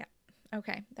 Yeah.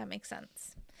 Okay, that makes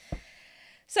sense.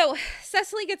 So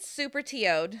Cecily gets super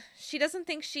TO'd. She doesn't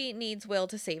think she needs Will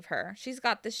to save her. She's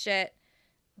got this shit.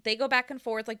 They go back and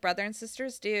forth like brother and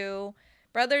sisters do.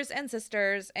 Brothers and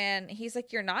sisters. And he's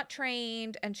like, you're not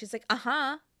trained. And she's like,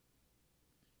 uh-huh.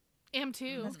 Am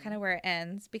too. That's kind of where it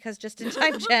ends because just in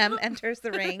time Jem enters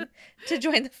the ring to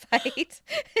join the fight.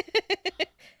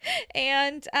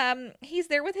 And he's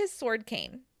there with his sword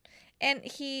cane. And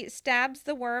he stabs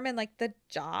the worm in like the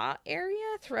jaw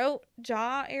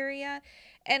area.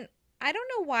 And I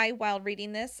don't know why while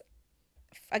reading this,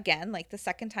 again, like the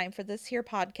second time for this here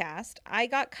podcast, I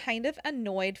got kind of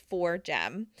annoyed for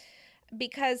Jem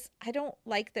because I don't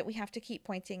like that we have to keep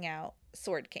pointing out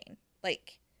sword cane.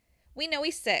 Like, we know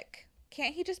he's sick.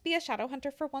 Can't he just be a shadow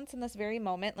hunter for once in this very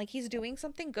moment? Like, he's doing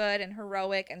something good and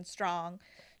heroic and strong.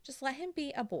 Just let him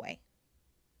be a boy.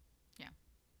 Yeah.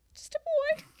 Just a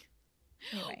boy.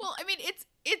 Anyway. Well, I mean,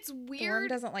 it's weird.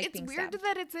 Doesn't like it's being weird stabbed.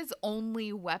 that it's his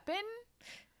only weapon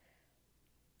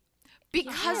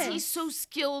because Yes. he's so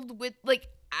skilled with, like,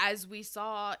 as we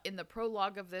saw in the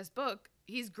prologue of this book,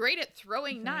 he's great at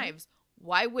throwing Mhm. knives.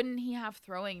 Why wouldn't he have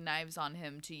throwing knives on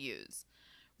him to use?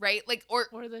 Right? Like, or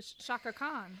the Shaka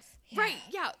Khans. right,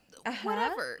 yeah, Uh-huh.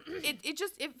 whatever.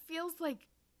 It feels like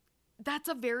that's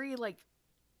a very, like,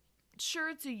 sure,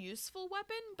 it's a useful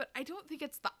weapon, but I don't think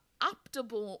it's the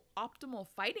optimal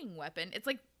fighting weapon. It's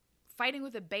like fighting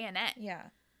with a bayonet. Yeah.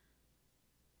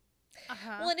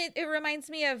 Uh-huh. Well, and it reminds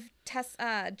me of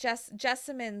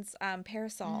Jessamyn's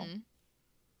parasol Mhm.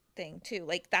 thing too.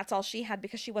 Like that's all she had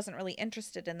because she wasn't really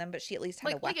interested in them, but she at least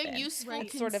had a Like weapon. a useful Right.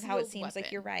 It's sort of how it concealed seems like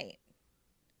weapon. you're right.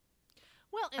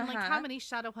 Well, and like, Uh-huh. how many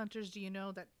shadow hunters do you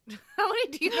know that? How many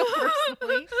do you know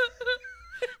personally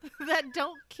that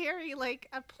don't carry like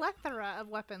a plethora of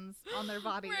weapons on their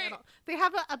body Right. at all? They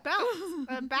have a belt,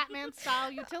 a Batman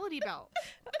style utility belt.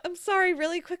 I'm sorry,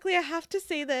 really quickly, I have to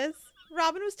say this.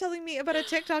 Robin was telling me about a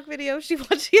TikTok video she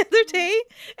watched the other day,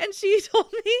 and she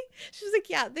told me, she was like,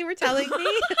 yeah, they were telling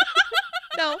me.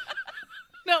 No,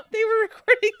 they were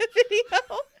recording a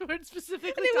video, We're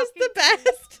specifically and it was talking the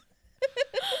best.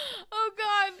 Oh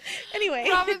God! Anyway.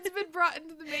 Robin's been brought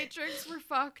into the Matrix. We're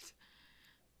fucked.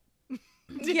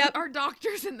 Yep. Our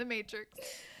doctor's in the Matrix.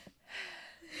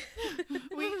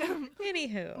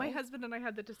 Anywho. My husband and I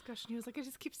had the discussion. He was like, I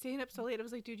just keep staying up so late. I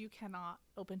was like, dude, you cannot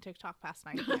open TikTok past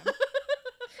 9 p.m.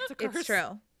 It's a curse. It's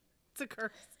true. It's a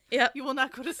curse. Yep. You will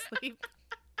not go to sleep.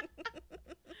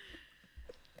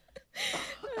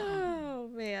 Oh,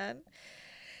 man.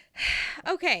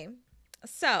 Okay.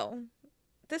 So,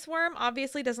 this worm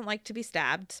obviously doesn't like to be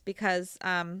stabbed because,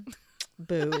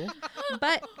 boo.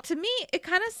 But to me, it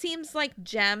kind of seems like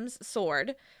Jem's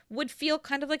sword would feel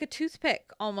kind of like a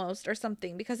toothpick almost or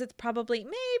something because it's probably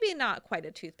maybe not quite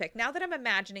a toothpick now that I'm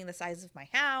imagining the size of my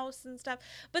house and stuff.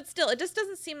 But still, it just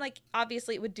doesn't seem like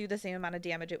obviously it would do the same amount of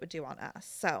damage it would do on us.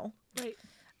 So, Right.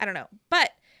 I don't know.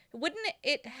 But wouldn't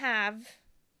it have...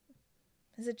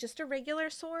 Is it just a regular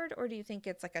sword, or do you think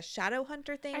it's like a shadow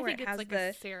hunter thing I where think it it's has like the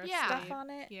a Sarah Yeah. stuff Stave. on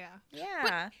it? Yeah.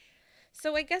 Yeah.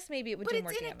 So I guess maybe it would But do it's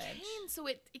more in damage. a cane, so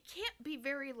it can't be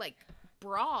very, like,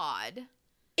 broad.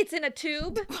 It's in a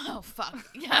tube. Oh fuck!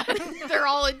 Yeah, they're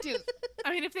all in tubes.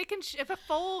 I mean, if they can, if a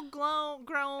full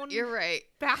grown You're right.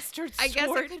 bastard I guess it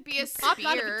sword could be a can pop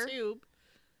out of spear. a tube.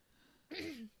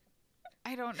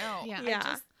 I don't know. Yeah.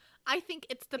 Yeah. I think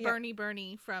it's the Yeah.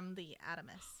 Bernie from the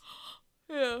Adamus.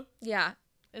 Yeah. Yeah.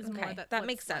 Is Okay, more that what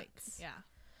makes it's like. sense. Yeah.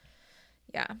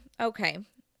 Yeah. Okay.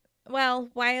 Well,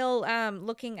 while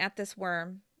looking at this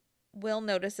worm, Will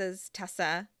notices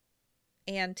Tessa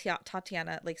and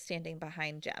Tatiana like standing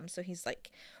behind Jem. So he's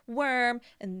like, worm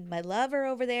and my lover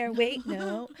over there. Wait,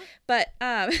 no. But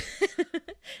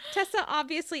Tessa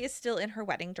obviously is still in her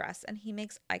wedding dress and he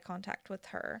makes eye contact with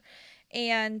her.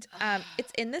 And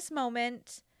it's in this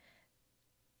moment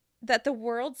that the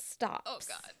world stops. Oh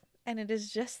God. And it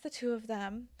is just the two of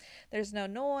them. There's no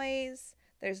noise.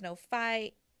 There's no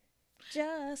fight.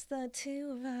 Just the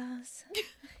two of us.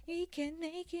 We can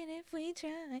make it if we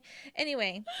try.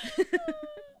 Anyway,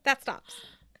 that stops.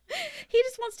 He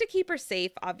just wants to keep her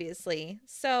safe, obviously.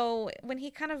 So when he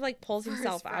kind of like pulls For his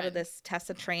himself out of friend. this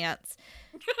Tessa trance,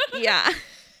 yeah.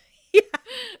 Yeah.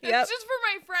 It's Yep. just for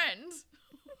my friend.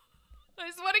 I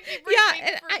just want to keep her Yeah, safe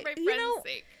and for my friend's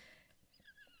sake.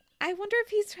 I wonder if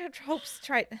he's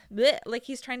like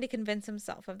he's trying to convince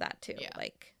himself of that too. Yeah.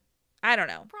 Like, I don't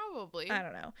know. Probably. I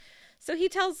don't know. So he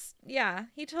tells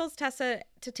Tessa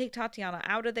to take Tatiana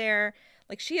out of there.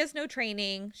 Like, she has no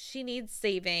training. She needs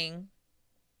saving.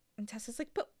 And Tessa's like,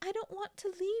 but I don't want to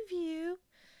leave you.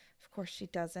 Of course she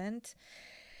doesn't.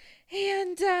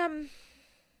 And,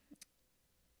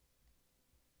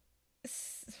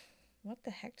 what the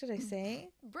heck did I say?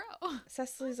 Bro.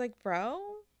 Cecily's like, bro?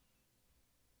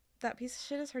 That piece of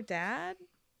shit is her dad?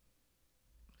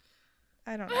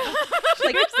 I don't know.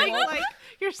 Like,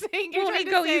 you're saying won't he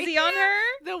go easy on her?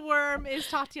 The worm is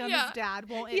Tatiana's Yeah. dad.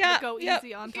 Won't it Yeah, go yep.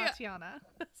 easy on Tatiana?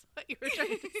 That's what you were trying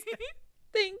to say.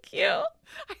 Thank you. I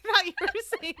thought you were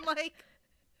saying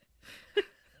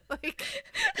like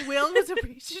Will was a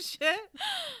piece of shit,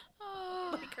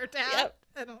 like her dad. Yep.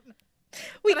 I don't know.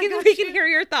 We But I can got we you. can hear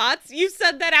your thoughts. You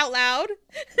said that out loud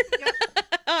Yep.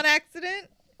 on accident.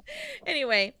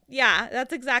 Anyway, yeah,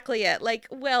 that's exactly it. Like,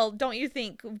 Will, don't you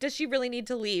think, does she really need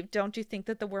to leave? Don't you think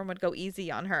that the worm would go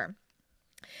easy on her?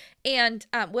 And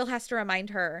Will has to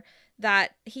remind her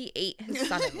that he ate his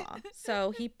son-in-law,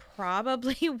 so he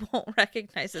probably won't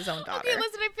recognize his own daughter. Okay,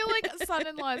 listen, I feel like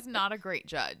son-in-law is not a great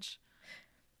judge.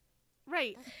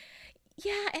 Right.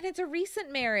 Yeah, and it's a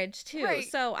recent marriage too, Right.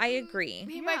 so I agree.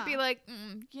 He might be Yeah. like,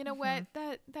 you know what?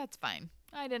 That's fine.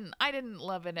 I didn't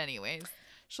love it anyways.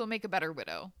 She'll make a better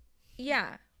widow.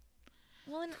 Yeah.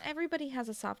 Well, and everybody has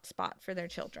a soft spot for their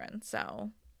children,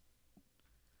 so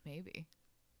Maybe.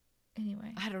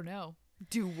 anyway. I don't know.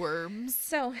 Do worms?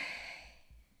 So,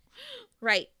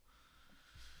 right.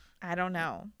 I don't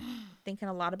know. Thinking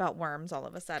a lot about worms all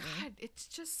of a sudden. God, it's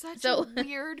just such So, a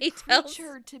weird he tells-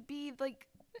 creature to be like.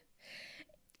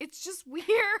 It's just weird.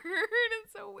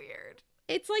 It's so weird.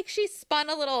 It's like she spun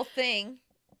a little thing.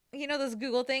 You know those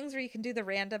Google things where you can do the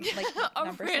random like A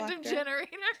number random selector?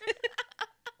 generator.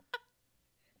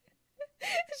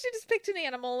 She just picked an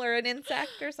animal or an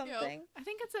insect or something. I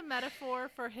think it's a metaphor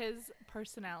for his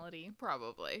personality.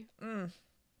 Probably.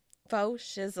 Faux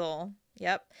shizzle.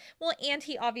 Yep. Well, and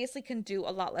he obviously can do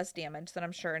a lot less damage than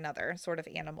I'm sure another sort of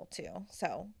animal too.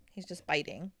 So he's just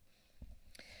biting.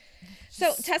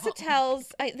 So Tessa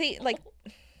tells they like.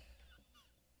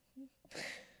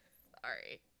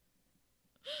 Sorry.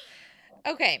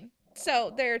 Okay,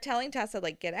 so they're telling Tessa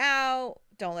like get out,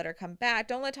 don't let her come back,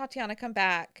 don't let Tatiana come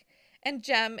back. And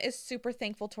Jem is super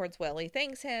thankful towards Will. He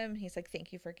thanks him. He's like,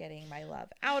 thank you for getting my love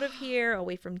out of here,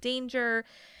 away from danger.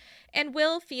 And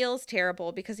Will feels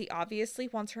terrible because he obviously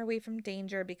wants her away from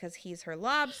danger because he's her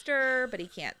lobster, but he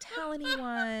can't tell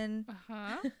anyone.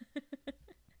 Uh-huh.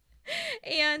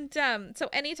 And so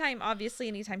anytime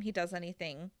he does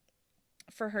anything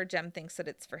for her, Jem thinks that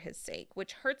it's for his sake,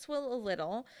 which hurts Will a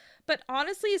little, but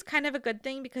honestly is kind of a good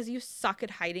thing because you suck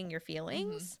at hiding your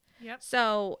feelings. Yep.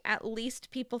 So at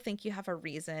least people think you have a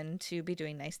reason to be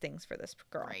doing nice things for this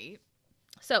girl. Right.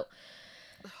 So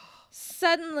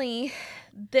suddenly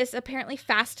this apparently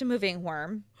fast moving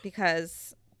worm,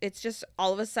 because it's just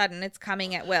all of a sudden it's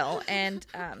coming at Will. And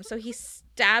so he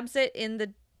stabs it in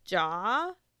the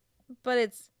jaw, but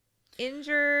it's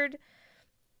injured.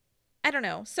 I don't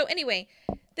know. So anyway,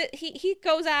 he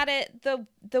goes at it.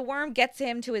 The worm gets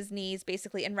him to his knees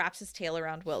basically and wraps his tail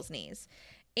around Will's knees.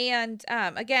 And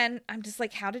again, I'm just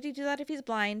like, how did he do that if he's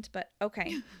blind? But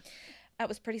okay. That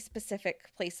was pretty specific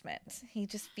placement. He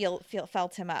just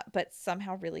felt him up, but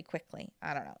somehow really quickly.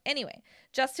 I don't know. Anyway,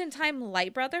 just in time,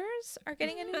 Light Brothers are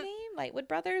getting a new name. Lightwood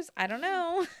Brothers. I don't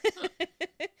know.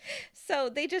 So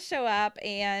they just show up,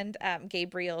 and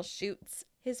Gabriel shoots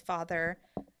his father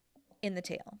in the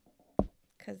tail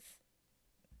because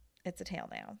it's a tail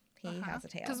now. He has a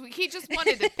tail. Because he just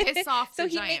wanted to piss off So the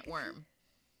he giant worm.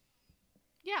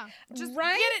 Yeah. Just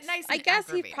right? get it nice and I guess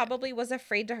he aggravated. probably was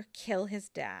afraid to kill his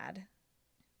dad.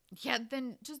 Yeah,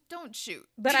 then just don't shoot.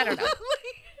 But I don't know.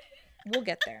 We'll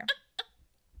get there.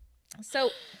 So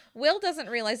Will doesn't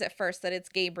realize at first that it's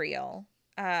Gabriel.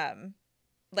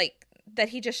 Like that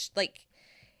he just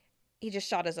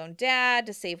shot his own dad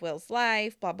to save Will's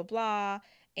life, blah blah blah.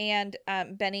 And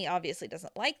Benny obviously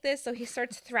doesn't like this, so he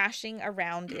starts thrashing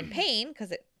around in pain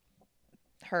because it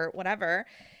hurt, whatever.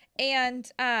 And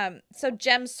so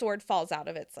Jem's sword falls out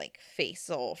of its like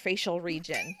facial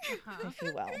region, if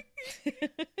you will.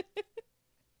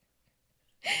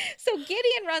 So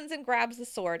Gideon runs and grabs the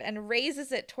sword and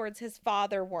raises it towards his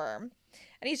father worm.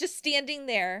 And he's just standing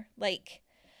there like,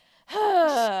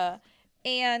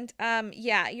 and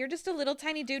yeah, you're just a little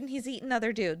tiny dude and he's eating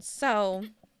other dudes. So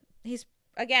he's,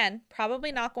 again,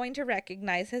 probably not going to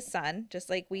recognize his son, just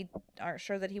like we aren't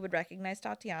sure that he would recognize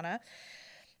Tatiana.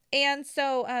 And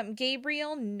so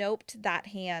Gabriel noped that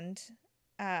hand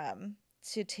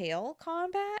to tail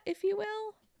combat, if you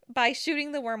will, by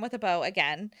shooting the worm with a bow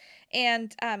again,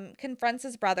 and confronts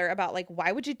his brother about like,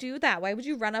 why would you do that? Why would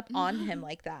you run up on him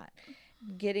like that?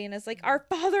 Gideon is like, our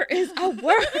father is a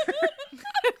worm.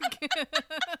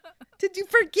 Did you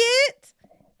forget?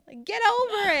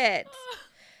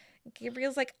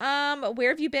 Gabriel's like, where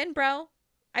have you been, bro?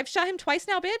 I've shot him twice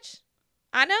now, bitch.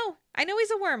 I know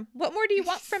he's a worm. What more do you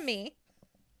want from me?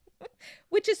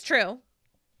 Which is true.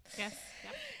 Yes.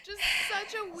 Yep. Just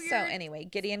such a weird. So anyway,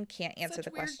 Gideon can't answer such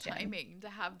the weird question. Timing to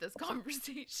have this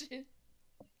conversation.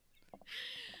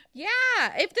 Yeah,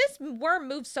 if this worm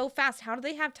moves so fast, how do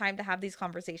they have time to have these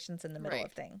conversations in the middle Right.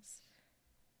 of things?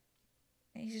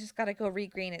 He's just got to go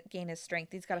gain his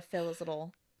strength. He's got to fill his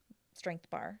little strength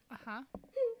bar. Uh-huh.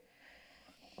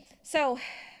 So,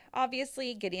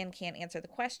 obviously, Gideon can't answer the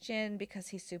question because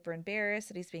he's super embarrassed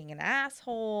that he's being an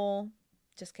asshole.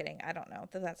 Just kidding. I don't know.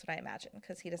 That's what I imagine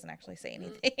because he doesn't actually say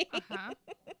anything. Uh-huh.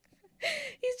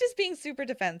 He's just being super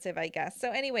defensive, I guess.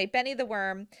 So anyway, Benny the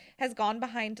Worm has gone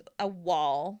behind a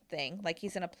wall thing, like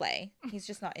he's in a play. He's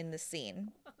just not in the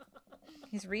scene.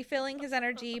 He's refilling his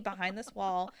energy behind this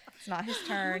wall. It's not his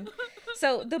turn.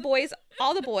 So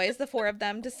all the boys, the 4 of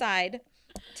them, decide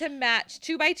to match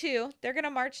 2 by 2. They're going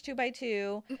to march 2 by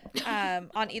 2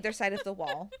 on either side of the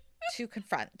wall to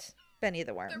confront Benny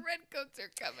the Worm. The redcoats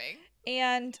are coming.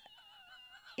 And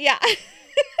yeah.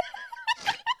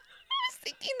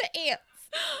 Thinking the ants,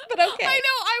 but okay. I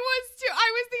know, I was too.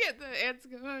 I was thinking the ants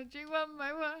marching one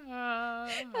by one.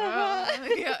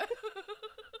 Yeah.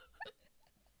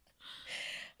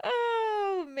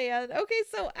 Oh man. Okay,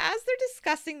 so as they're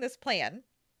discussing this plan,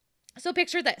 so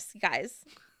picture this, guys.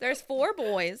 There's 4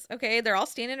 boys. Okay, they're all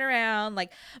standing around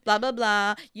like blah blah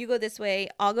blah. You go this way,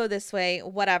 I'll go this way,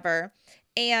 whatever.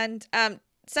 And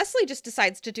Cecily just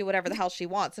decides to do whatever the hell she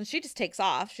wants, and she just takes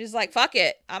off. She's like, "Fuck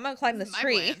it, I'm gonna climb This this is my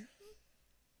tree." plan.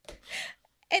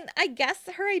 And I guess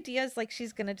her idea is like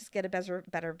she's gonna just get a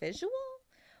better visual,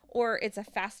 or it's a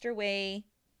faster way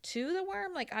to the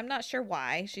worm. Like, I'm not sure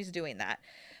why she's doing that,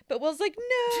 but Will's like,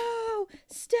 "No,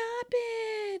 stop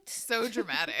it!" So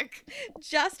dramatic.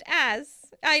 Just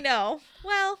as I know,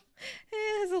 well,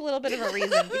 it has a little bit of a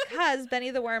reason because Benny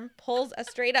the Worm pulls a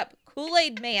straight up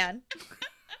Kool-Aid Man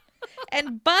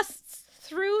and busts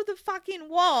through the fucking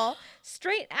wall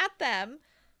straight at them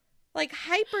like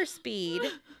hyper speed.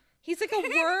 He's like a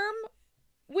worm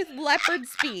with leopard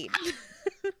speed.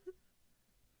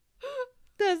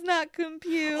 Does not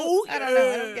compute. Oh, I don't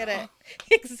know. I don't get it.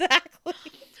 Exactly.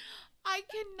 I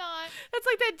cannot. That's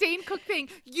like that Dane Cook thing.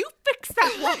 You fix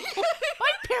that wall.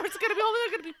 My parents are going to be over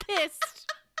there going to be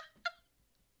pissed.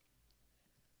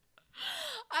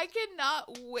 I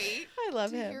cannot wait I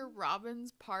love to him. hear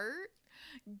Robin's part,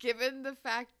 given the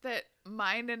fact that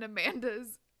mine and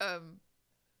Amanda's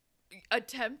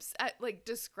attempts at like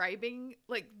describing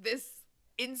like this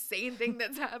insane thing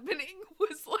that's happening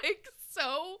was like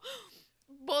so.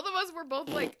 Both of us were both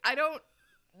like,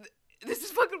 this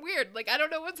is fucking weird. Like, I don't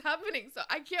know what's happening. So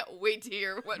I can't wait to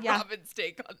hear what Yeah. Robin's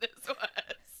take on this was.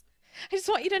 I just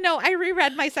want you to know I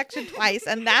reread my section twice,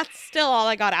 and that's still all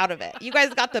I got out of it. You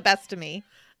guys got the best of me.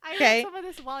 I Okay. heard some of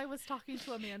this while I was talking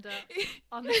to Amanda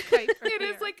on the Skype. It is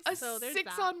earlier, like a so there's that.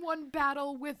 6-on-1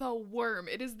 battle with a worm.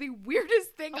 It is the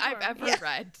weirdest thing A I've worm. ever Yeah.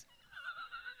 read.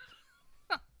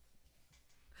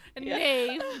 And Yeah.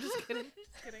 Nave. I'm just kidding.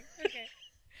 Just kidding. Okay.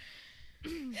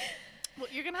 Well,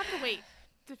 you're going to have to wait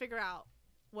to figure out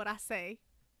what I say.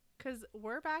 Because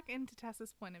we're back into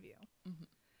Tessa's point of view. Mhm.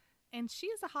 And she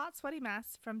is a hot, sweaty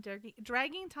mess from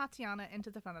dragging Tatiana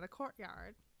into the front of the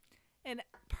courtyard. And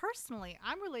personally,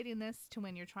 I'm relating this to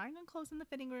when you're trying on clothes in the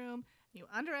fitting room, you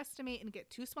underestimate and get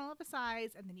too small of a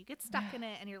size, and then you get stuck in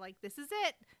it, and you're like, this is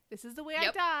it. This is the way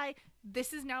Yep. I die.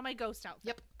 This is now my ghost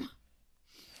outfit. Yep.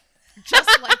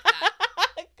 Just like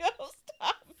that. Go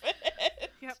stop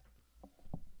it. Yep.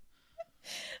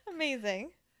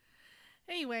 Amazing.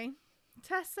 Anyway,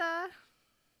 Tessa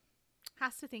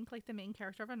has to think like the main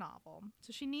character of a novel.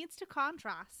 So she needs to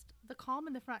contrast the calm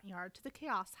in the front yard to the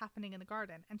chaos happening in the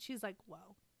garden. And she's like,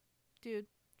 whoa, dude,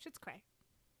 shit's cray.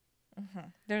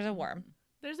 There's a worm.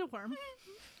 There's a worm.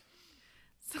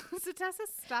 So Tessa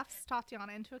stuffs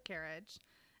Tatiana into a carriage.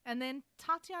 And then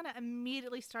Tatiana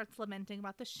immediately starts lamenting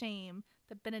about the shame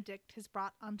that Benedict has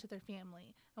brought onto their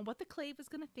family and what the Clave is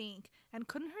going to think. And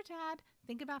couldn't her dad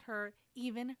think about her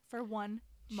even for one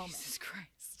moment? Jesus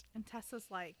Christ. And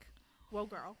Tessa's like, whoa,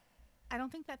 girl, I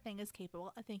don't think that thing is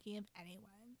capable of thinking of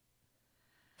anyone.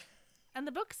 And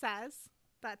the book says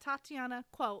that Tatiana,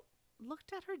 quote,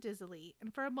 looked at her dizzily,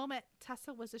 and for a moment,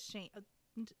 Tessa was ashamed.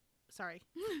 Sorry.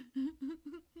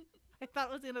 I thought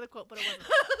it was the end of the quote, but it wasn't.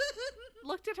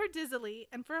 Looked at her dizzily,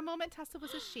 and for a moment, Tessa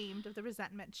was ashamed of the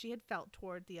resentment she had felt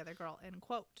toward the other girl, end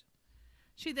quote.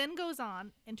 She then goes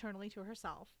on internally to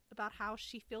herself about how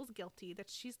she feels guilty, that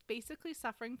she's basically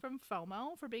suffering from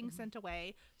FOMO for being sent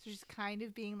away. So she's kind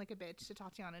of being like a bitch to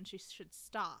Tatiana and she should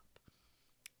stop.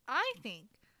 I think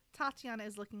Tatiana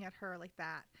is looking at her like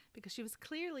that because she was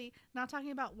clearly not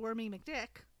talking about Wormy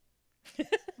McDick.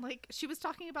 Like, she was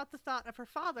talking about the thought of her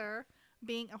father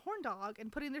being a horn dog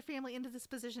and putting their family into this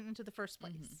position into the first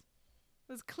place. Mm-hmm.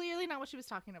 It was clearly not what she was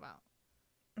talking about.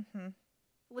 Mm-hmm.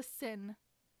 Listen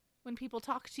when people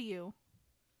talk to you.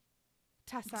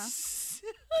 Tessa,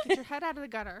 get your head out of the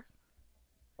gutter.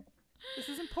 This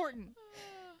is important.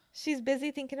 She's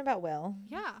busy thinking about Will.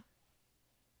 Yeah.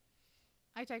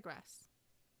 I digress.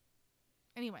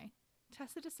 Anyway,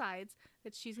 Tessa decides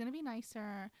that she's going to be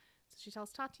nicer. So she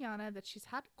tells Tatiana that she's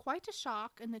had quite a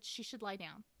shock and that she should lie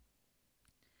down.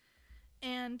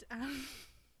 And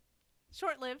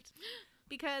short-lived,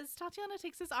 because Tatiana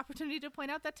takes this opportunity to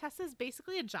point out that Tessa is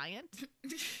basically a giant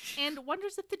and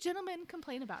wonders if the gentlemen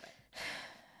complain about it.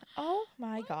 Oh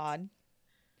my God.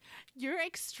 You're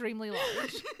extremely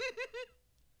large.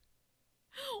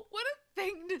 What a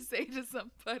thing to say to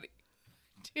somebody.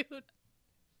 Dude.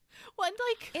 Well, and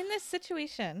like, In this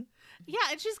situation. yeah,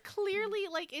 and she's clearly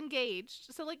like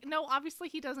engaged. So like, no, obviously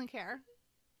he doesn't care.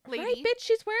 Lady. Right, bitch,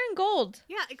 she's wearing gold.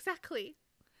 Yeah, exactly.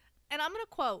 And I'm going to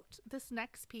quote this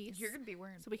next piece. You're going to be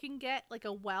wearing. So we can get like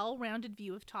a well-rounded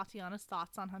view of Tatiana's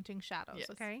thoughts on hunting shadows, Yes.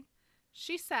 okay?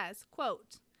 She says,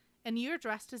 quote, "And you're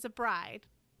dressed as a bride."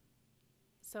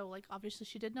 So like, obviously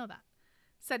she did know that.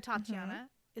 Said Tatiana,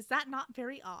 "Is that not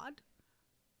very odd?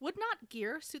 Would not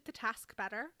gear suit the task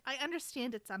better? I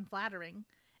understand it's unflattering,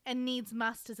 and needs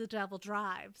must as the devil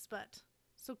drives, but..."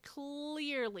 So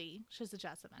clearly she's a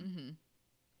Jessamine Mm-hmm.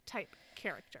 type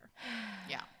character.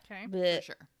 Yeah, Okay? Blech. for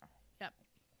sure.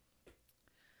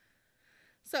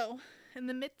 So, in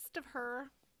the midst of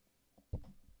her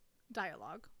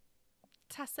dialogue,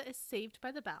 Tessa is saved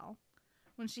by the bell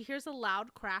when she hears a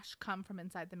loud crash come from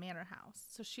inside the manor house.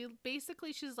 So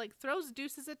she's like throws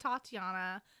deuces at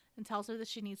Tatiana and tells her that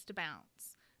she needs to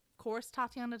bounce. Of course,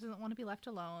 Tatiana doesn't want to be left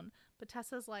alone, but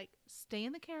Tessa's like, "Stay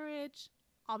in the carriage.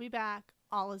 I'll be back.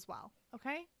 All is well."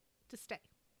 Okay? To stay.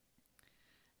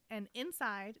 And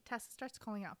inside, Tessa starts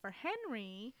calling out for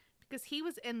Henry because he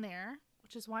was in there,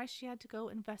 which is why she had to go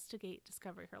investigate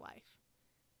Discovery Her Life.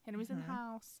 Henry's in the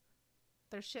house.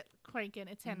 There's shit cranking.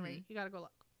 It's Henry. You gotta go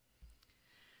look.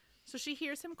 So she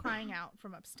hears him crying out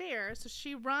from upstairs. So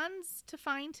she runs to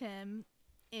find him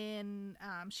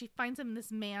she finds him in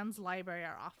this man's library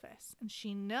or office. And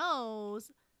she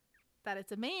knows that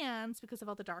it's a man's because of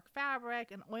all the dark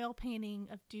fabric and oil painting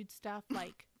of dude stuff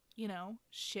like,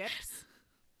 ships.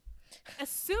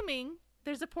 Assuming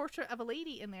there's a portrait of a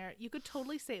lady in there, you could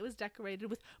totally say it was decorated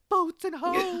with boats and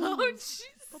hoes. Oh, jeez.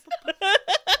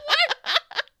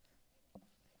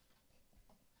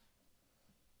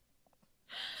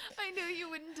 I knew you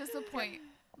wouldn't disappoint.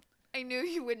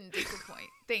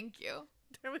 Thank you.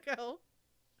 There we go.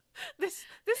 This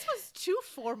was too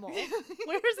formal.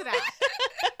 Where is it at?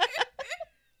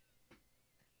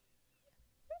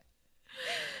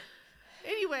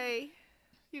 Anyway,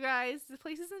 you guys, the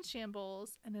place is in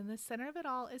shambles, and in the center of it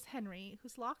all is Henry,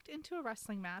 who's locked into a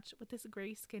wrestling match with this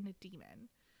gray-skinned demon.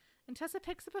 And Tessa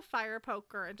picks up a fire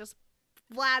poker and just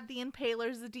Vlad the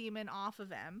Impaler's the demon off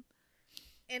of him.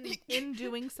 And in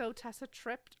doing so, Tessa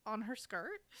tripped on her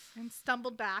skirt and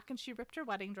stumbled back, and she ripped her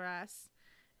wedding dress.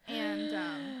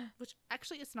 And which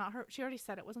actually it's not her. She already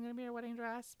said it wasn't going to be her wedding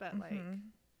dress, but like,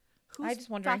 who's I just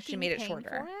wondering if she fucking made it paying shorter.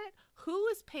 for it? Who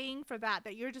is paying for that?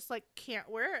 That you're just like can't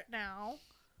wear it now.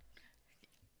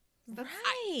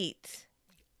 Right.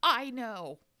 I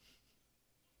know.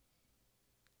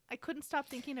 I couldn't stop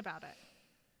thinking about it.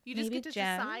 You just Maybe get to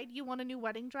Jen? decide you want a new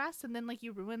wedding dress, and then like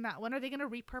you ruin that one. Are they going to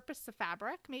repurpose the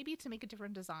fabric maybe to make a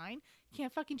different design? You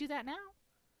can't fucking do that now.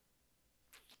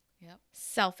 Yep.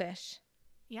 Selfish.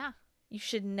 Yeah. You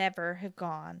should never have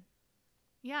gone.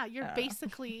 Yeah, you're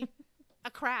basically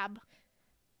a crab.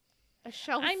 A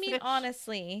shellfish. I mean,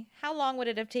 honestly, how long would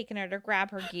it have taken her to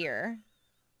grab her gear?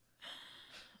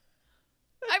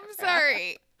 I'm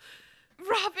sorry.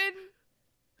 Robin,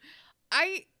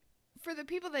 for the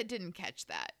people that didn't catch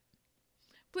that,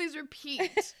 please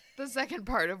repeat the second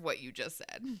part of what you just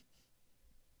said.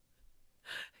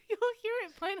 You'll hear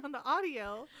it playing on the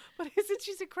audio, but isn't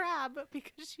she's a crab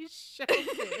because she's shellfish?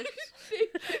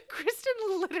 Kristen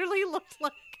literally looked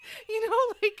like,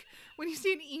 like when you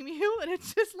see an emu and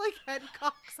it's just like head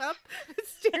cocks up and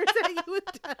stares at you with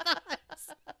dead eyes.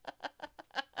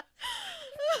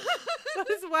 That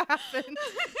is what happened.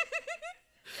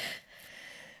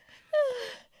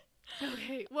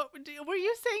 Okay, were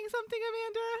you saying something,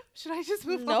 Amanda? Should I just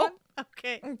move Nope. on?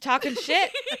 Okay. I'm talking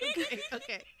shit.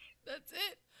 Okay. That's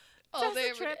it. All day, Tessa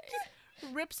every trips, day.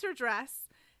 rips her dress,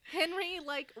 Henry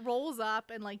like rolls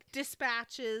up and like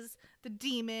dispatches the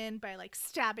demon by like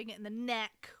stabbing it in the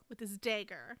neck with his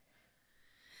dagger.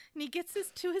 And he gets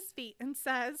to his feet and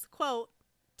says, quote,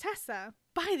 "Tessa,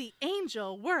 by the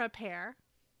angel, we're a pair."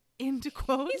 End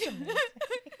quote.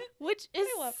 Which is,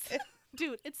 I love it.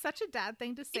 dude, it's such a dad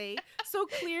thing to say. So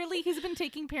clearly he's been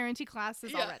taking parenting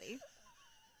classes already.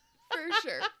 For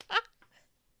sure.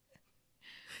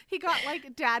 He got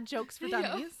like dad jokes for Yeah.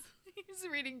 dummies. He's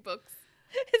reading books.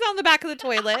 It's on the back of the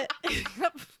toilet.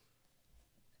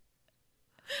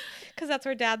 Because that's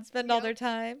where dads spend all Yep. their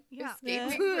time. Yeah.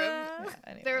 Escaping from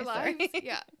Anyway, their sorry. lives.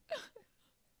 Yeah.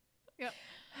 Yep.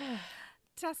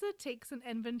 Tessa takes an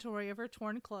inventory of her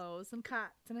torn clothes and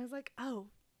cuts, and I was like, oh,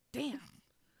 damn.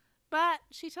 But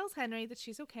she tells Henry that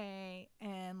she's okay,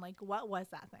 and like, what was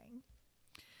that thing?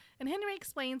 And Henry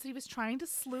explains that he was trying to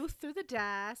sleuth through the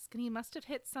desk, and he must have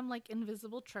hit some like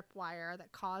invisible tripwire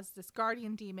that caused this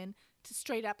guardian demon to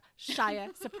straight up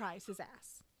Shia surprise his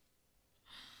ass.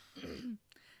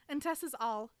 And Tessa's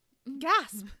all,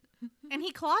 gasp, and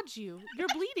he clawed you. You're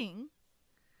bleeding.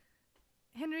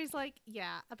 Henry's like,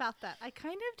 yeah, about that. I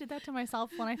kind of did that to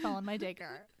myself when I fell on my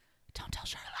dagger. Don't tell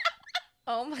Charlotte.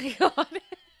 Oh my god.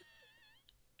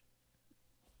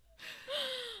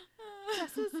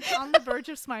 Tessa's on the verge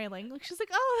of smiling. Like, she's like,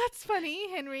 oh, that's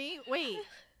funny, Henry. Wait.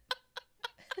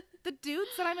 The dudes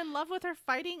that I'm in love with are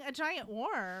fighting a giant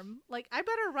worm. Like, I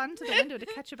better run to the window to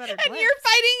catch a better glimpse. And you're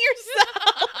fighting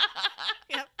yourself.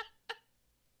 Yep.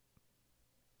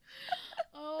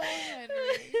 Oh,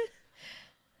 Henry.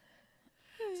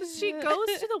 So she goes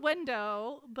to the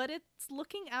window, but it's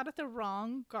looking out at the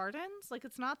wrong gardens. Like,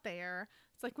 it's not there.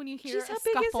 It's like when you hear Jeez, a how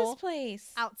big is scuffle this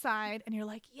place? outside and you're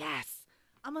like, yes,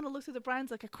 I'm going to look through the blinds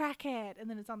like a crackhead. And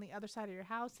then it's on the other side of your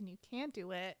house and you can't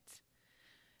do it.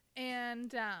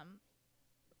 And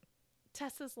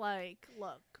Tessa's like,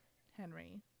 look,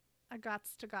 Henry, I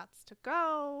gots to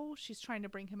go. She's trying to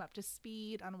bring him up to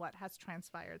speed on what has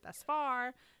transpired thus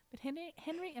far. But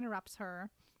Henry interrupts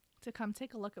her to come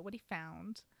take a look at what he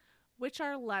found, which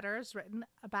are letters written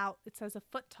about, it says, a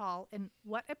foot tall in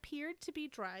what appeared to be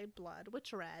dried blood,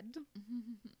 which read,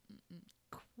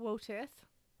 quoteth,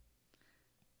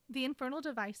 "The infernal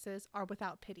devices are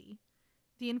without pity.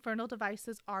 The infernal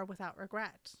devices are without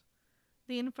regret.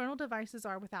 The infernal devices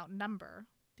are without number.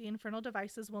 The infernal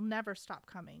devices will never stop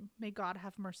coming. May God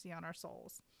have mercy on our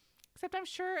souls." Except I'm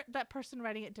sure that person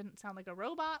writing it didn't sound like a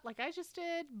robot like I just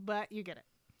did, but you get it.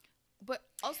 But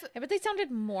also, Yeah, but they sounded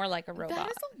more like a robot. that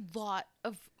is a lot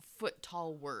of foot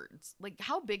tall words. Like,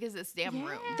 how big is this damn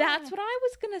room? Yeah. That's what I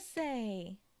was gonna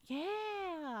say.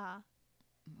 Yeah.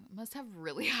 It must have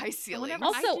really high ceilings. whenever-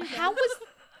 Also, do that. how was?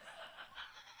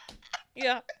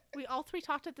 Yeah. We all three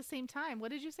talked at the same time. What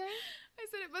did you say? I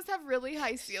said it must have really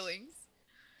high ceilings.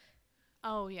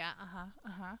 Oh, yeah.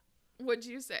 Uh-huh. What'd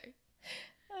you say?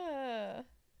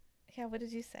 Yeah. What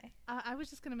did you say? I was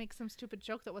just going to make some stupid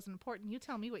joke that wasn't important. You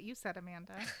tell me what you said,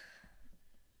 Amanda.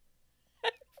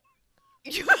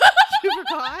 You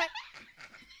forgot?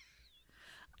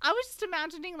 I was just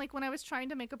imagining, like, when I was trying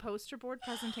to make a poster board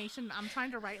presentation, I'm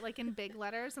trying to write, like, in big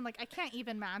letters, and, like, I can't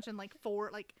even imagine, like,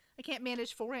 I can't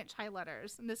manage 4-inch high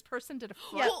letters, and this person did a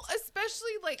foot. Well,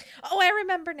 especially like Oh, I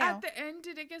remember now. at the end,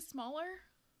 did it get smaller?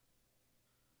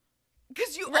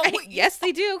 Because you Right. always, Yes,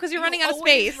 they do, because you're you running out of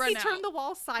always space. run He out. turned the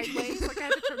wall sideways, like, I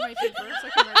had to turn my paper so I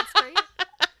can write it straight.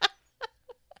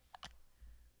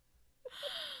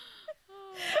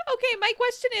 Okay, my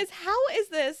question is, how is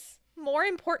this more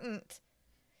important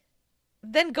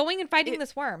than going and fighting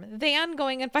this worm? Than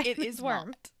going and fighting It this is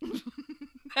worm?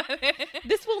 not.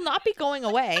 This will not be going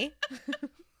away.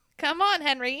 Come on,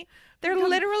 Henry. They're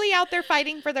literally out there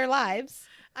fighting for their lives.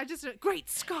 I just went, great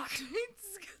Scott.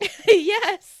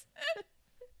 Yes.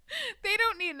 They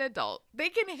don't need an adult. They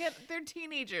can they're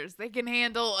teenagers. They can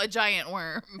handle a giant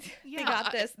worm. Yeah. They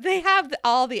got this. They have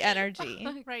all the energy.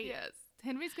 Right. Yes.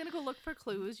 Henry's gonna go look for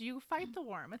clues. You fight the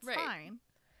worm. It's Right. fine.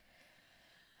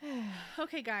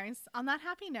 Okay, guys. On that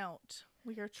happy note,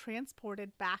 we are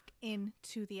transported back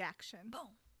into the action.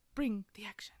 Boom. Bring the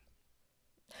action.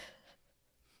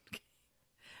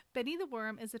 Betty the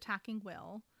worm is attacking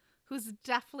Will, who's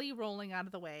deftly rolling out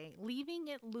of the way, leaving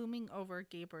it looming over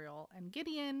Gabriel and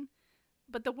Gideon.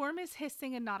 But the worm is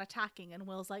hissing and not attacking, and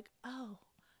Will's like, oh,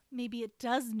 maybe it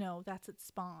does know that's its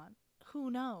spawn.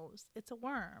 Who knows? It's a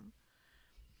worm.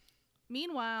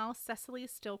 Meanwhile, Cecily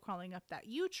is still crawling up that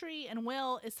yew tree, and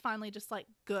Will is finally just like,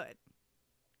 good.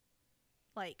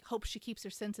 Like, hope she keeps her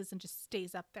senses and just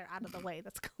stays up there out of the way.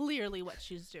 That's clearly what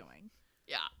she's doing.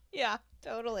 Yeah. Yeah,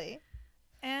 totally.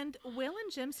 And Will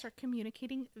and Jim start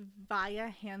communicating via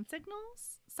hand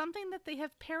signals, something that they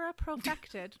have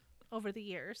para-perfected over the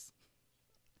years.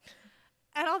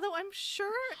 And although I'm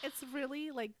sure it's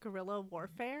really like guerrilla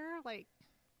warfare, like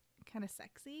kind of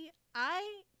sexy,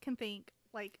 I can think,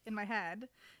 like in my head,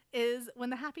 is when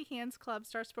the Happy Hands Club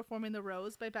starts performing The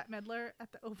Rose by Bette Midler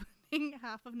at the opening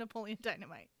half of Napoleon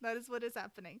Dynamite. That is what is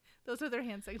happening. Those are their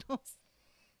hand signals.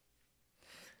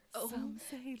 Oh, Some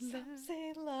say love. Some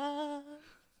say love.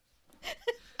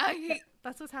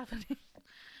 That's what's happening.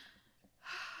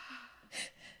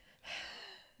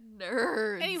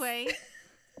 Nerds. Anyway,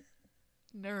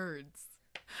 Nerds.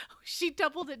 she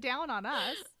doubled it down on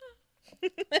us.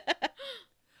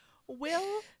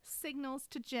 Will signals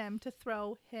to Jim to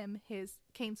throw him his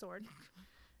cane sword.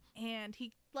 And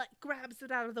he like grabs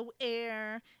it out of the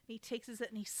air, and he takes it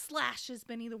and he slashes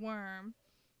Benny the Worm.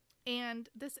 And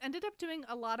this ended up doing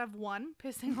a lot of, one,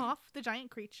 pissing off the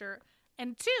giant creature,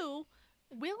 and two,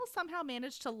 Will somehow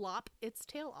managed to lop its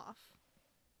tail off.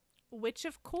 Which,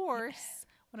 of course,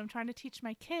 when I'm trying to teach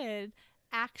my kid,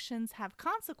 actions have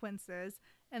consequences.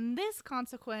 And this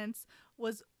consequence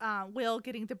was Will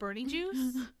getting the burning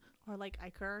juice. Or like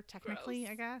ichor, technically,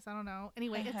 Gross. I guess. I don't know.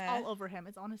 Anyway, it's all over him.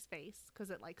 It's on his face because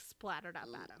it like splattered up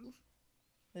at him.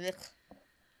 Ugh.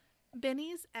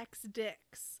 Benny's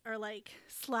ex-dicks are like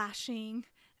slashing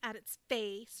at its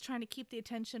face, trying to keep the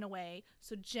attention away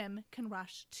so Jim can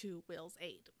rush to Will's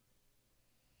aid.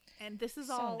 And this is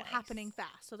So all nice. happening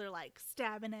fast. So they're like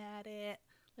stabbing at it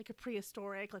like a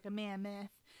prehistoric, like a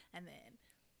mammoth. And then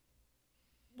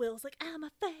Will's like, ah, my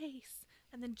face.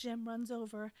 And then Jim runs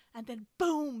over. And then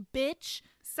boom, bitch.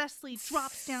 Cecily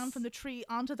drops down from the tree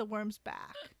onto the worm's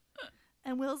back.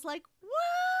 And Will's like,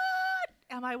 what?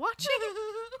 Am I watching?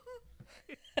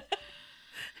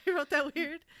 He wrote that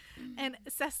weird. And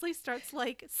Cecily starts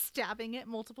like stabbing it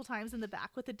multiple times in the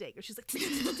back with a dagger. She's like, She's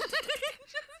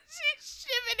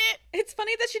shivving it. It's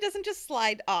funny that she doesn't just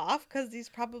slide off because he's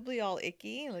probably all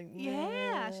icky. Like,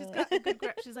 yeah, she's got a good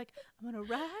grip. She's like, I'm gonna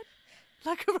ride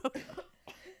like a rodeo.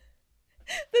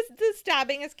 The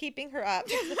stabbing is keeping her up.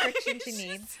 It's the friction she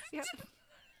needs. Yep.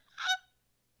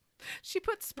 She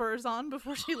put spurs on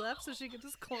before she left so she could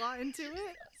just claw into it.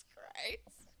 Jesus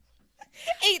Christ.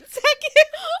 8 seconds.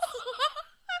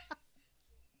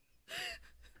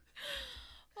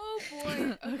 Oh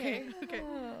boy. Okay. Okay.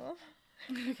 Oh.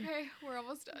 Okay, we're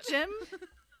almost done. Jim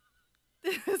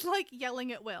is like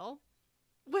yelling at Will.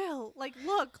 Will, like,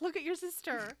 look at your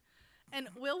sister. And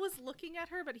Will was looking at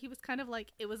her, but he was kind of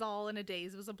like, it was all in a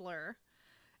daze. It was a blur.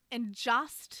 And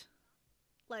just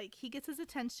like he gets his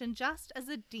attention just as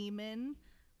a demon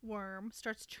worm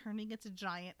starts turning its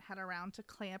giant head around to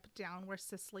clamp down where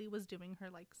Cecily was doing her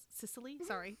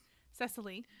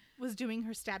Cecily was doing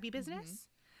her stabby business.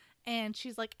 And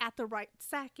she's like, at the right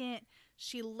second,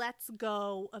 she lets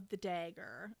go of the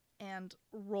dagger and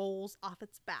rolls off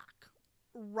its back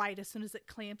right as soon as it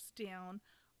clamps down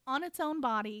on its own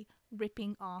body,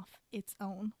 ripping off its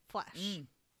own flesh.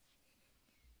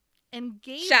 And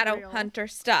Gabriel, Shadow Hunter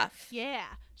stuff. yeah,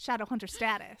 Shadow Hunter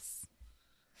status.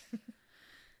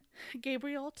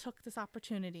 Gabriel took this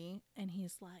opportunity and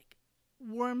he's like,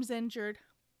 worm's injured,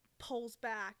 pulls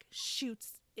back,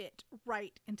 shoots it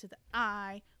right into the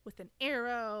eye with an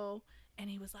arrow, and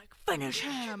he was like, finish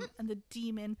him. And the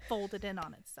demon folded in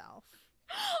on itself.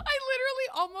 I literally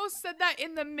almost said that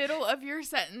in the middle of your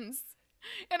sentence.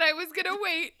 And I was gonna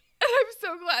wait. And I'm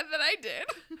so glad that I did.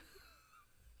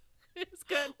 It's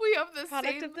good. We have the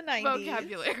Product same of the 90s.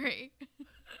 vocabulary.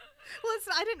 Well,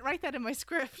 I didn't write that in my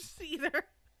script either.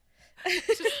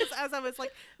 Just because as I was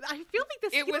like, I feel like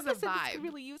this, It you know, was a this sentence vibe. Could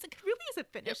really use a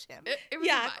finish him. It was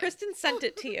Yeah, a vibe. Kristen sent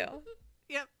it to you.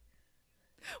 Yep.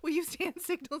 We used hand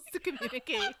signals to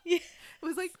communicate. Yeah. It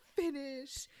was like,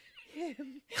 finish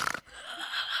him.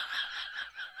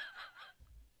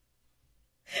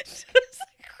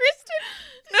 Kristen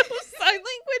knows sign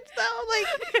language though.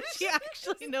 Like She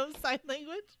actually knows sign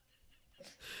language.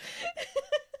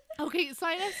 Okay,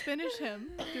 sign us, finish him.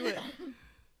 Do it.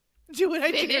 Do it.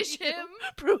 I dare Finish you. him.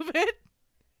 Prove it.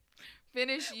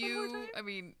 Finish more you. time. I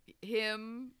mean,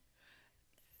 him.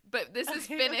 But this is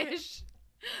Okay, finish.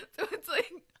 So it's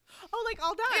like, Oh, like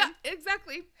all done. yeah,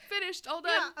 exactly. Finished. All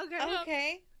done. Yeah, okay.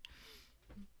 okay.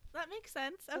 That makes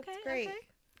sense. Okay. That's great. Okay.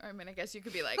 I mean, I guess you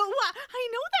could be like, But what? I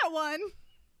know that one.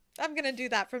 I'm gonna do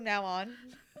that from now on.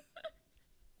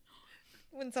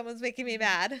 When someone's making me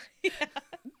mad.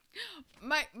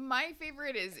 Yeah. my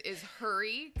favorite is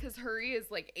hurry, because hurry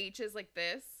is like H is like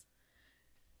this.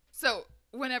 So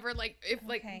whenever like if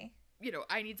like Okay. you know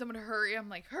I need someone to hurry, I'm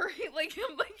like hurry, like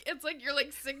I'm like it's like you're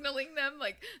like signaling them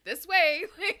like this way,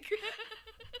 like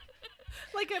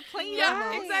Like a plane. yeah,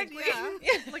 almost. exactly. Yeah.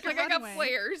 Yeah. Like Like a I got runway.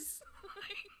 flares.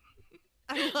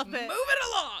 I love Move it. it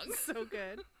along. So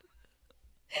good.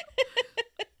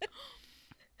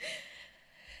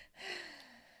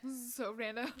 This is so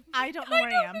random. I don't know where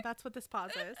I am. That's what this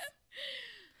pause is.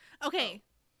 Okay.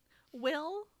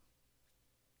 Will,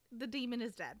 the demon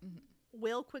is dead. Mhm.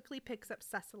 Will quickly picks up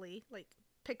Cecily, like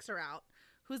picks her out,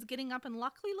 who's getting up and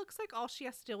luckily looks like all she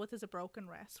has to deal with is a broken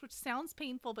wrist, which sounds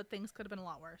painful, but things could have been a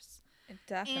lot worse.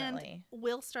 Definitely. And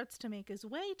Will starts to make his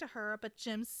way to her, but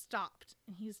Jim stopped,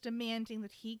 and he's demanding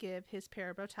that he give his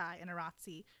Parabotai and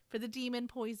Aratsi for the demon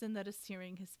poison that is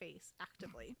searing his face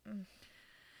actively. Mm.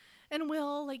 And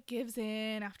Will, like, gives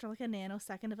in after, like, a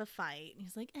nanosecond of a fight. And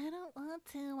he's like, I don't want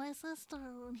to, my sister.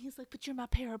 And he's like, but you're my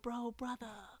brother.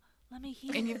 Let me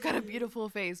heal. And you've got a beautiful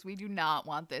face. We do not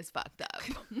want this fucked up.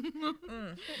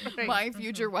 Right. My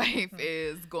future wife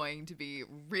is going to be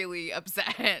really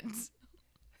upset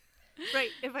Right,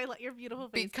 if I let your beautiful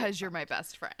face because you're my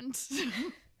best friend.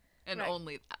 And Right.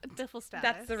 only that. beautiful status.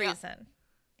 That's the reason.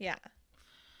 Yeah.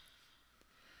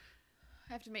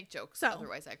 I have to make jokes, So-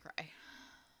 otherwise I cry.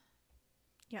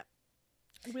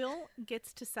 Will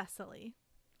gets to Cecily.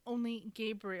 Only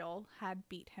Gabriel had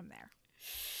beat him there.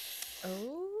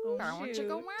 Oh, Bow, chicka, shoot.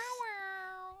 wow,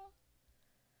 wow.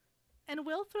 And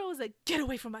Will throws a get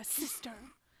away from my sister.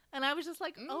 And I was just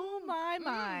like, oh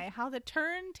my, how the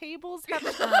turntables have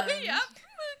turned. Yep.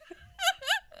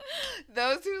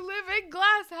 Those who live in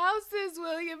glass houses,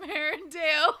 William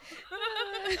Herondale.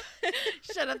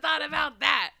 Should have thought about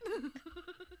that.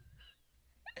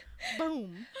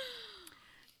 Boom.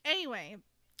 Anyway,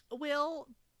 Will,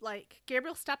 like,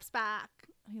 Gabriel steps back.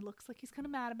 He looks like he's kind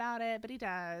of mad about it, but he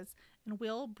does. And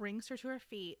Will brings her to her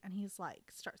feet, and he's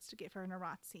like, starts to give her an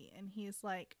Aratsi. And he's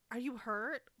like, are you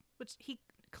hurt? Which he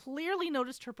clearly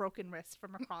noticed her broken wrist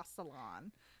from across the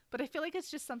lawn. But I feel like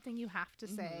it's just something you have to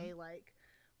say, like,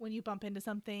 when you bump into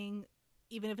something,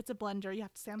 even if it's a blender, you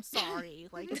have to say, I'm sorry.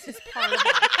 Like, it's just part of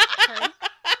it. Okay?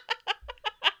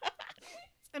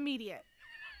 It's immediate.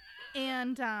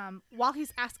 And while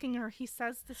he's asking her, he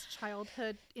says this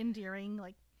childhood endearing,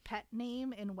 like, pet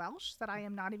name in Welsh that I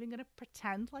am not even going to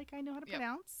pretend like I know how to Yep.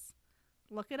 pronounce.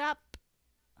 Look it up.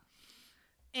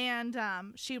 And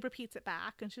she repeats it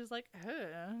back, and she was like,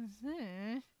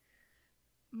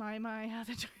 my, how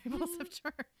the tables have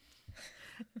turned.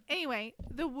 Anyway,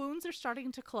 the wounds are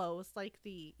starting to close, like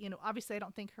obviously I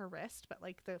don't think her wrist, but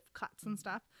like the cuts and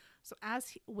stuff. So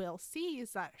as Will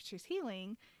sees that she's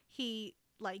healing, he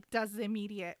like does the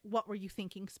immediate, what were you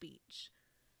thinking speech.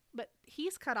 But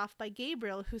he's cut off by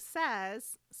Gabriel, who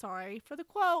says, sorry for the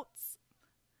quotes.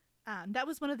 That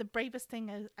was one of the bravest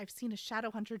things I've seen a shadow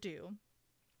hunter do.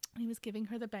 He was giving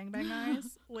her the bang bang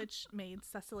eyes, which made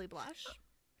Cecily blush.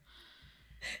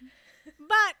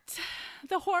 But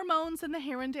the hormones and the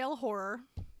Herondale horror,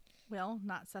 well,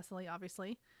 not Cecily,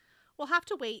 obviously, will have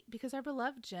to wait because our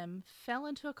beloved Jim fell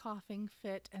into a coughing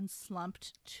fit and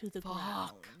slumped to the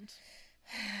ground.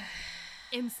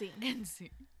 Insane.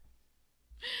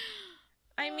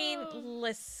 I mean,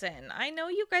 listen, I know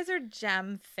you guys are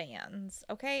Gem fans,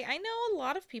 okay? I know a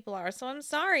lot of people are, so I'm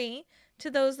sorry to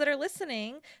those that are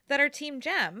listening that are Team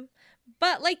Gem.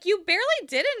 But, like, you barely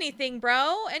did anything,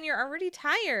 bro, and you're already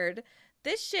tired.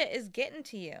 This shit is getting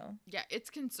to you. Yeah, it's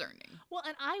concerning. Well,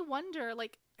 and I wonder,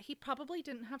 like, he probably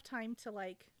didn't have time to,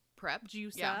 like, Prep.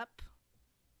 juice Yeah. up.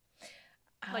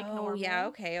 Like oh, yeah, normal.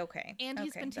 okay. And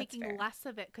he's been that's taking fair. less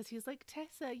of it because he's like,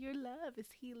 Tessa, your love is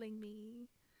healing me.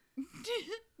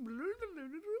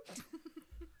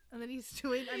 And then he's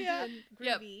doing, I'm Yeah. doing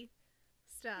Yep. groovy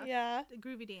stuff. Yeah. The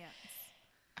groovy dance.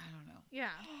 I don't know. Yeah.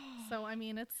 So, I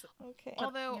mean, it's, Okay.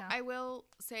 Although yeah. I will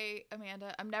say,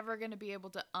 Amanda, I'm never going to be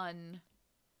able to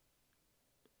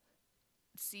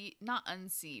not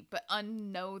unsee, but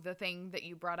unknow the thing that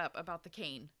you brought up about the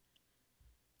cane.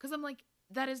 Because I'm like,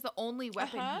 that is the only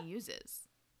weapon Uh-huh. he uses,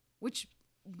 which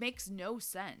makes no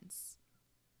sense.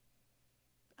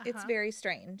 It's uh-huh. very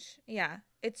strange. Yeah.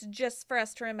 It's just for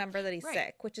us to remember that he's Right.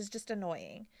 sick, which is just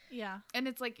annoying. Yeah. And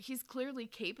it's like, he's clearly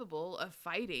capable of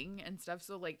fighting and stuff.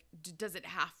 So, like, does it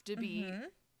have to be, Mhm.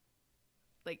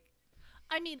 like,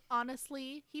 I mean,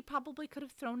 honestly, he probably could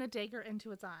have thrown a dagger into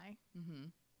his eye,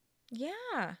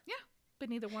 Yeah. but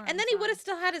neither one. And then he would have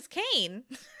still had his cane.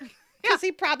 Yeah. Because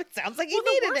he probably sounds like he Well, the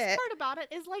needed worst it. part about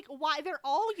it is like why they're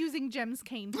all using Jim's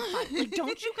cane to fight. Like,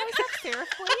 don't you guys have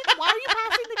Seraphlate? Why are you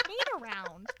passing the cane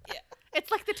around? Yeah. It's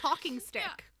like the talking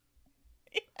stick.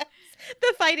 Yes.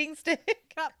 The fighting stick.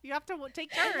 Yep, you have to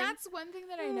take turns. And that's one thing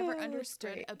that I never Oh, that's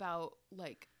understood great. about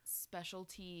like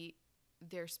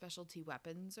their specialty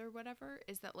weapons or whatever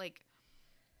is that like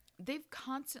they've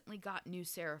constantly got new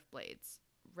seraph blades,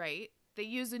 right? They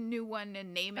use a new one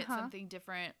and name it Uh-huh. something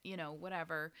different,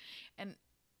 whatever. And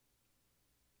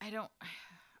I don't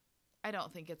I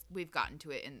don't think we've gotten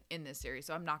to it in this series,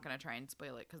 so I'm not going to try and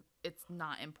spoil it because it's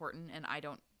not important and I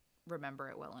don't remember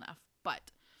it well enough. But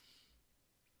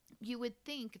you would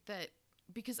think that,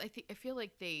 because I feel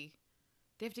like they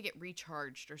have to get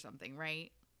recharged or something,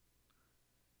 right?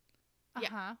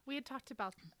 Yeah, we had talked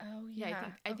about. Oh Yeah,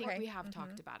 I think we have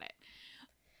talked about it.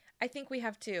 I think we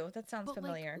have too. That sounds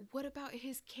familiar. Like, what about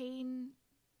his cane?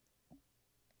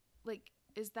 Like,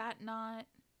 is that not?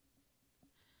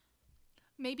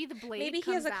 Maybe the blade. Maybe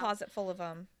he has a closet full of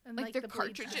them. And like the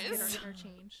blades cartridges? are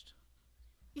interchanged.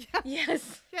 Yeah.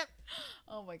 Yes. Yep.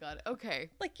 Oh my god. Okay.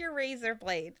 Like your razor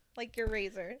blade. Like your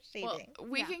razor shaving. Well,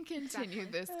 we can continue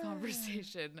this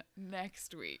conversation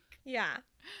next week. Yeah.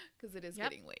 Because it is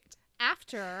getting late.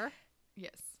 After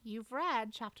Yes. you've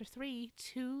read chapter 3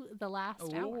 to the last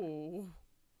hour. Oh.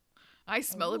 I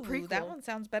smell a prequel. That one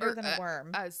sounds better than a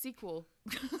worm. A sequel.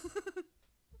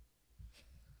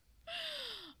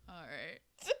 All right.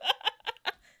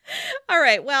 All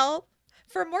right. Well,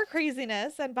 for more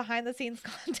craziness and behind the scenes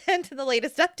content and the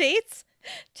latest updates,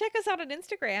 check us out on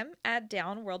Instagram at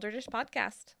Downworlderish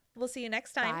Podcast. We'll see you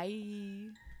next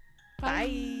time. Bye.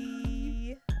 Bye.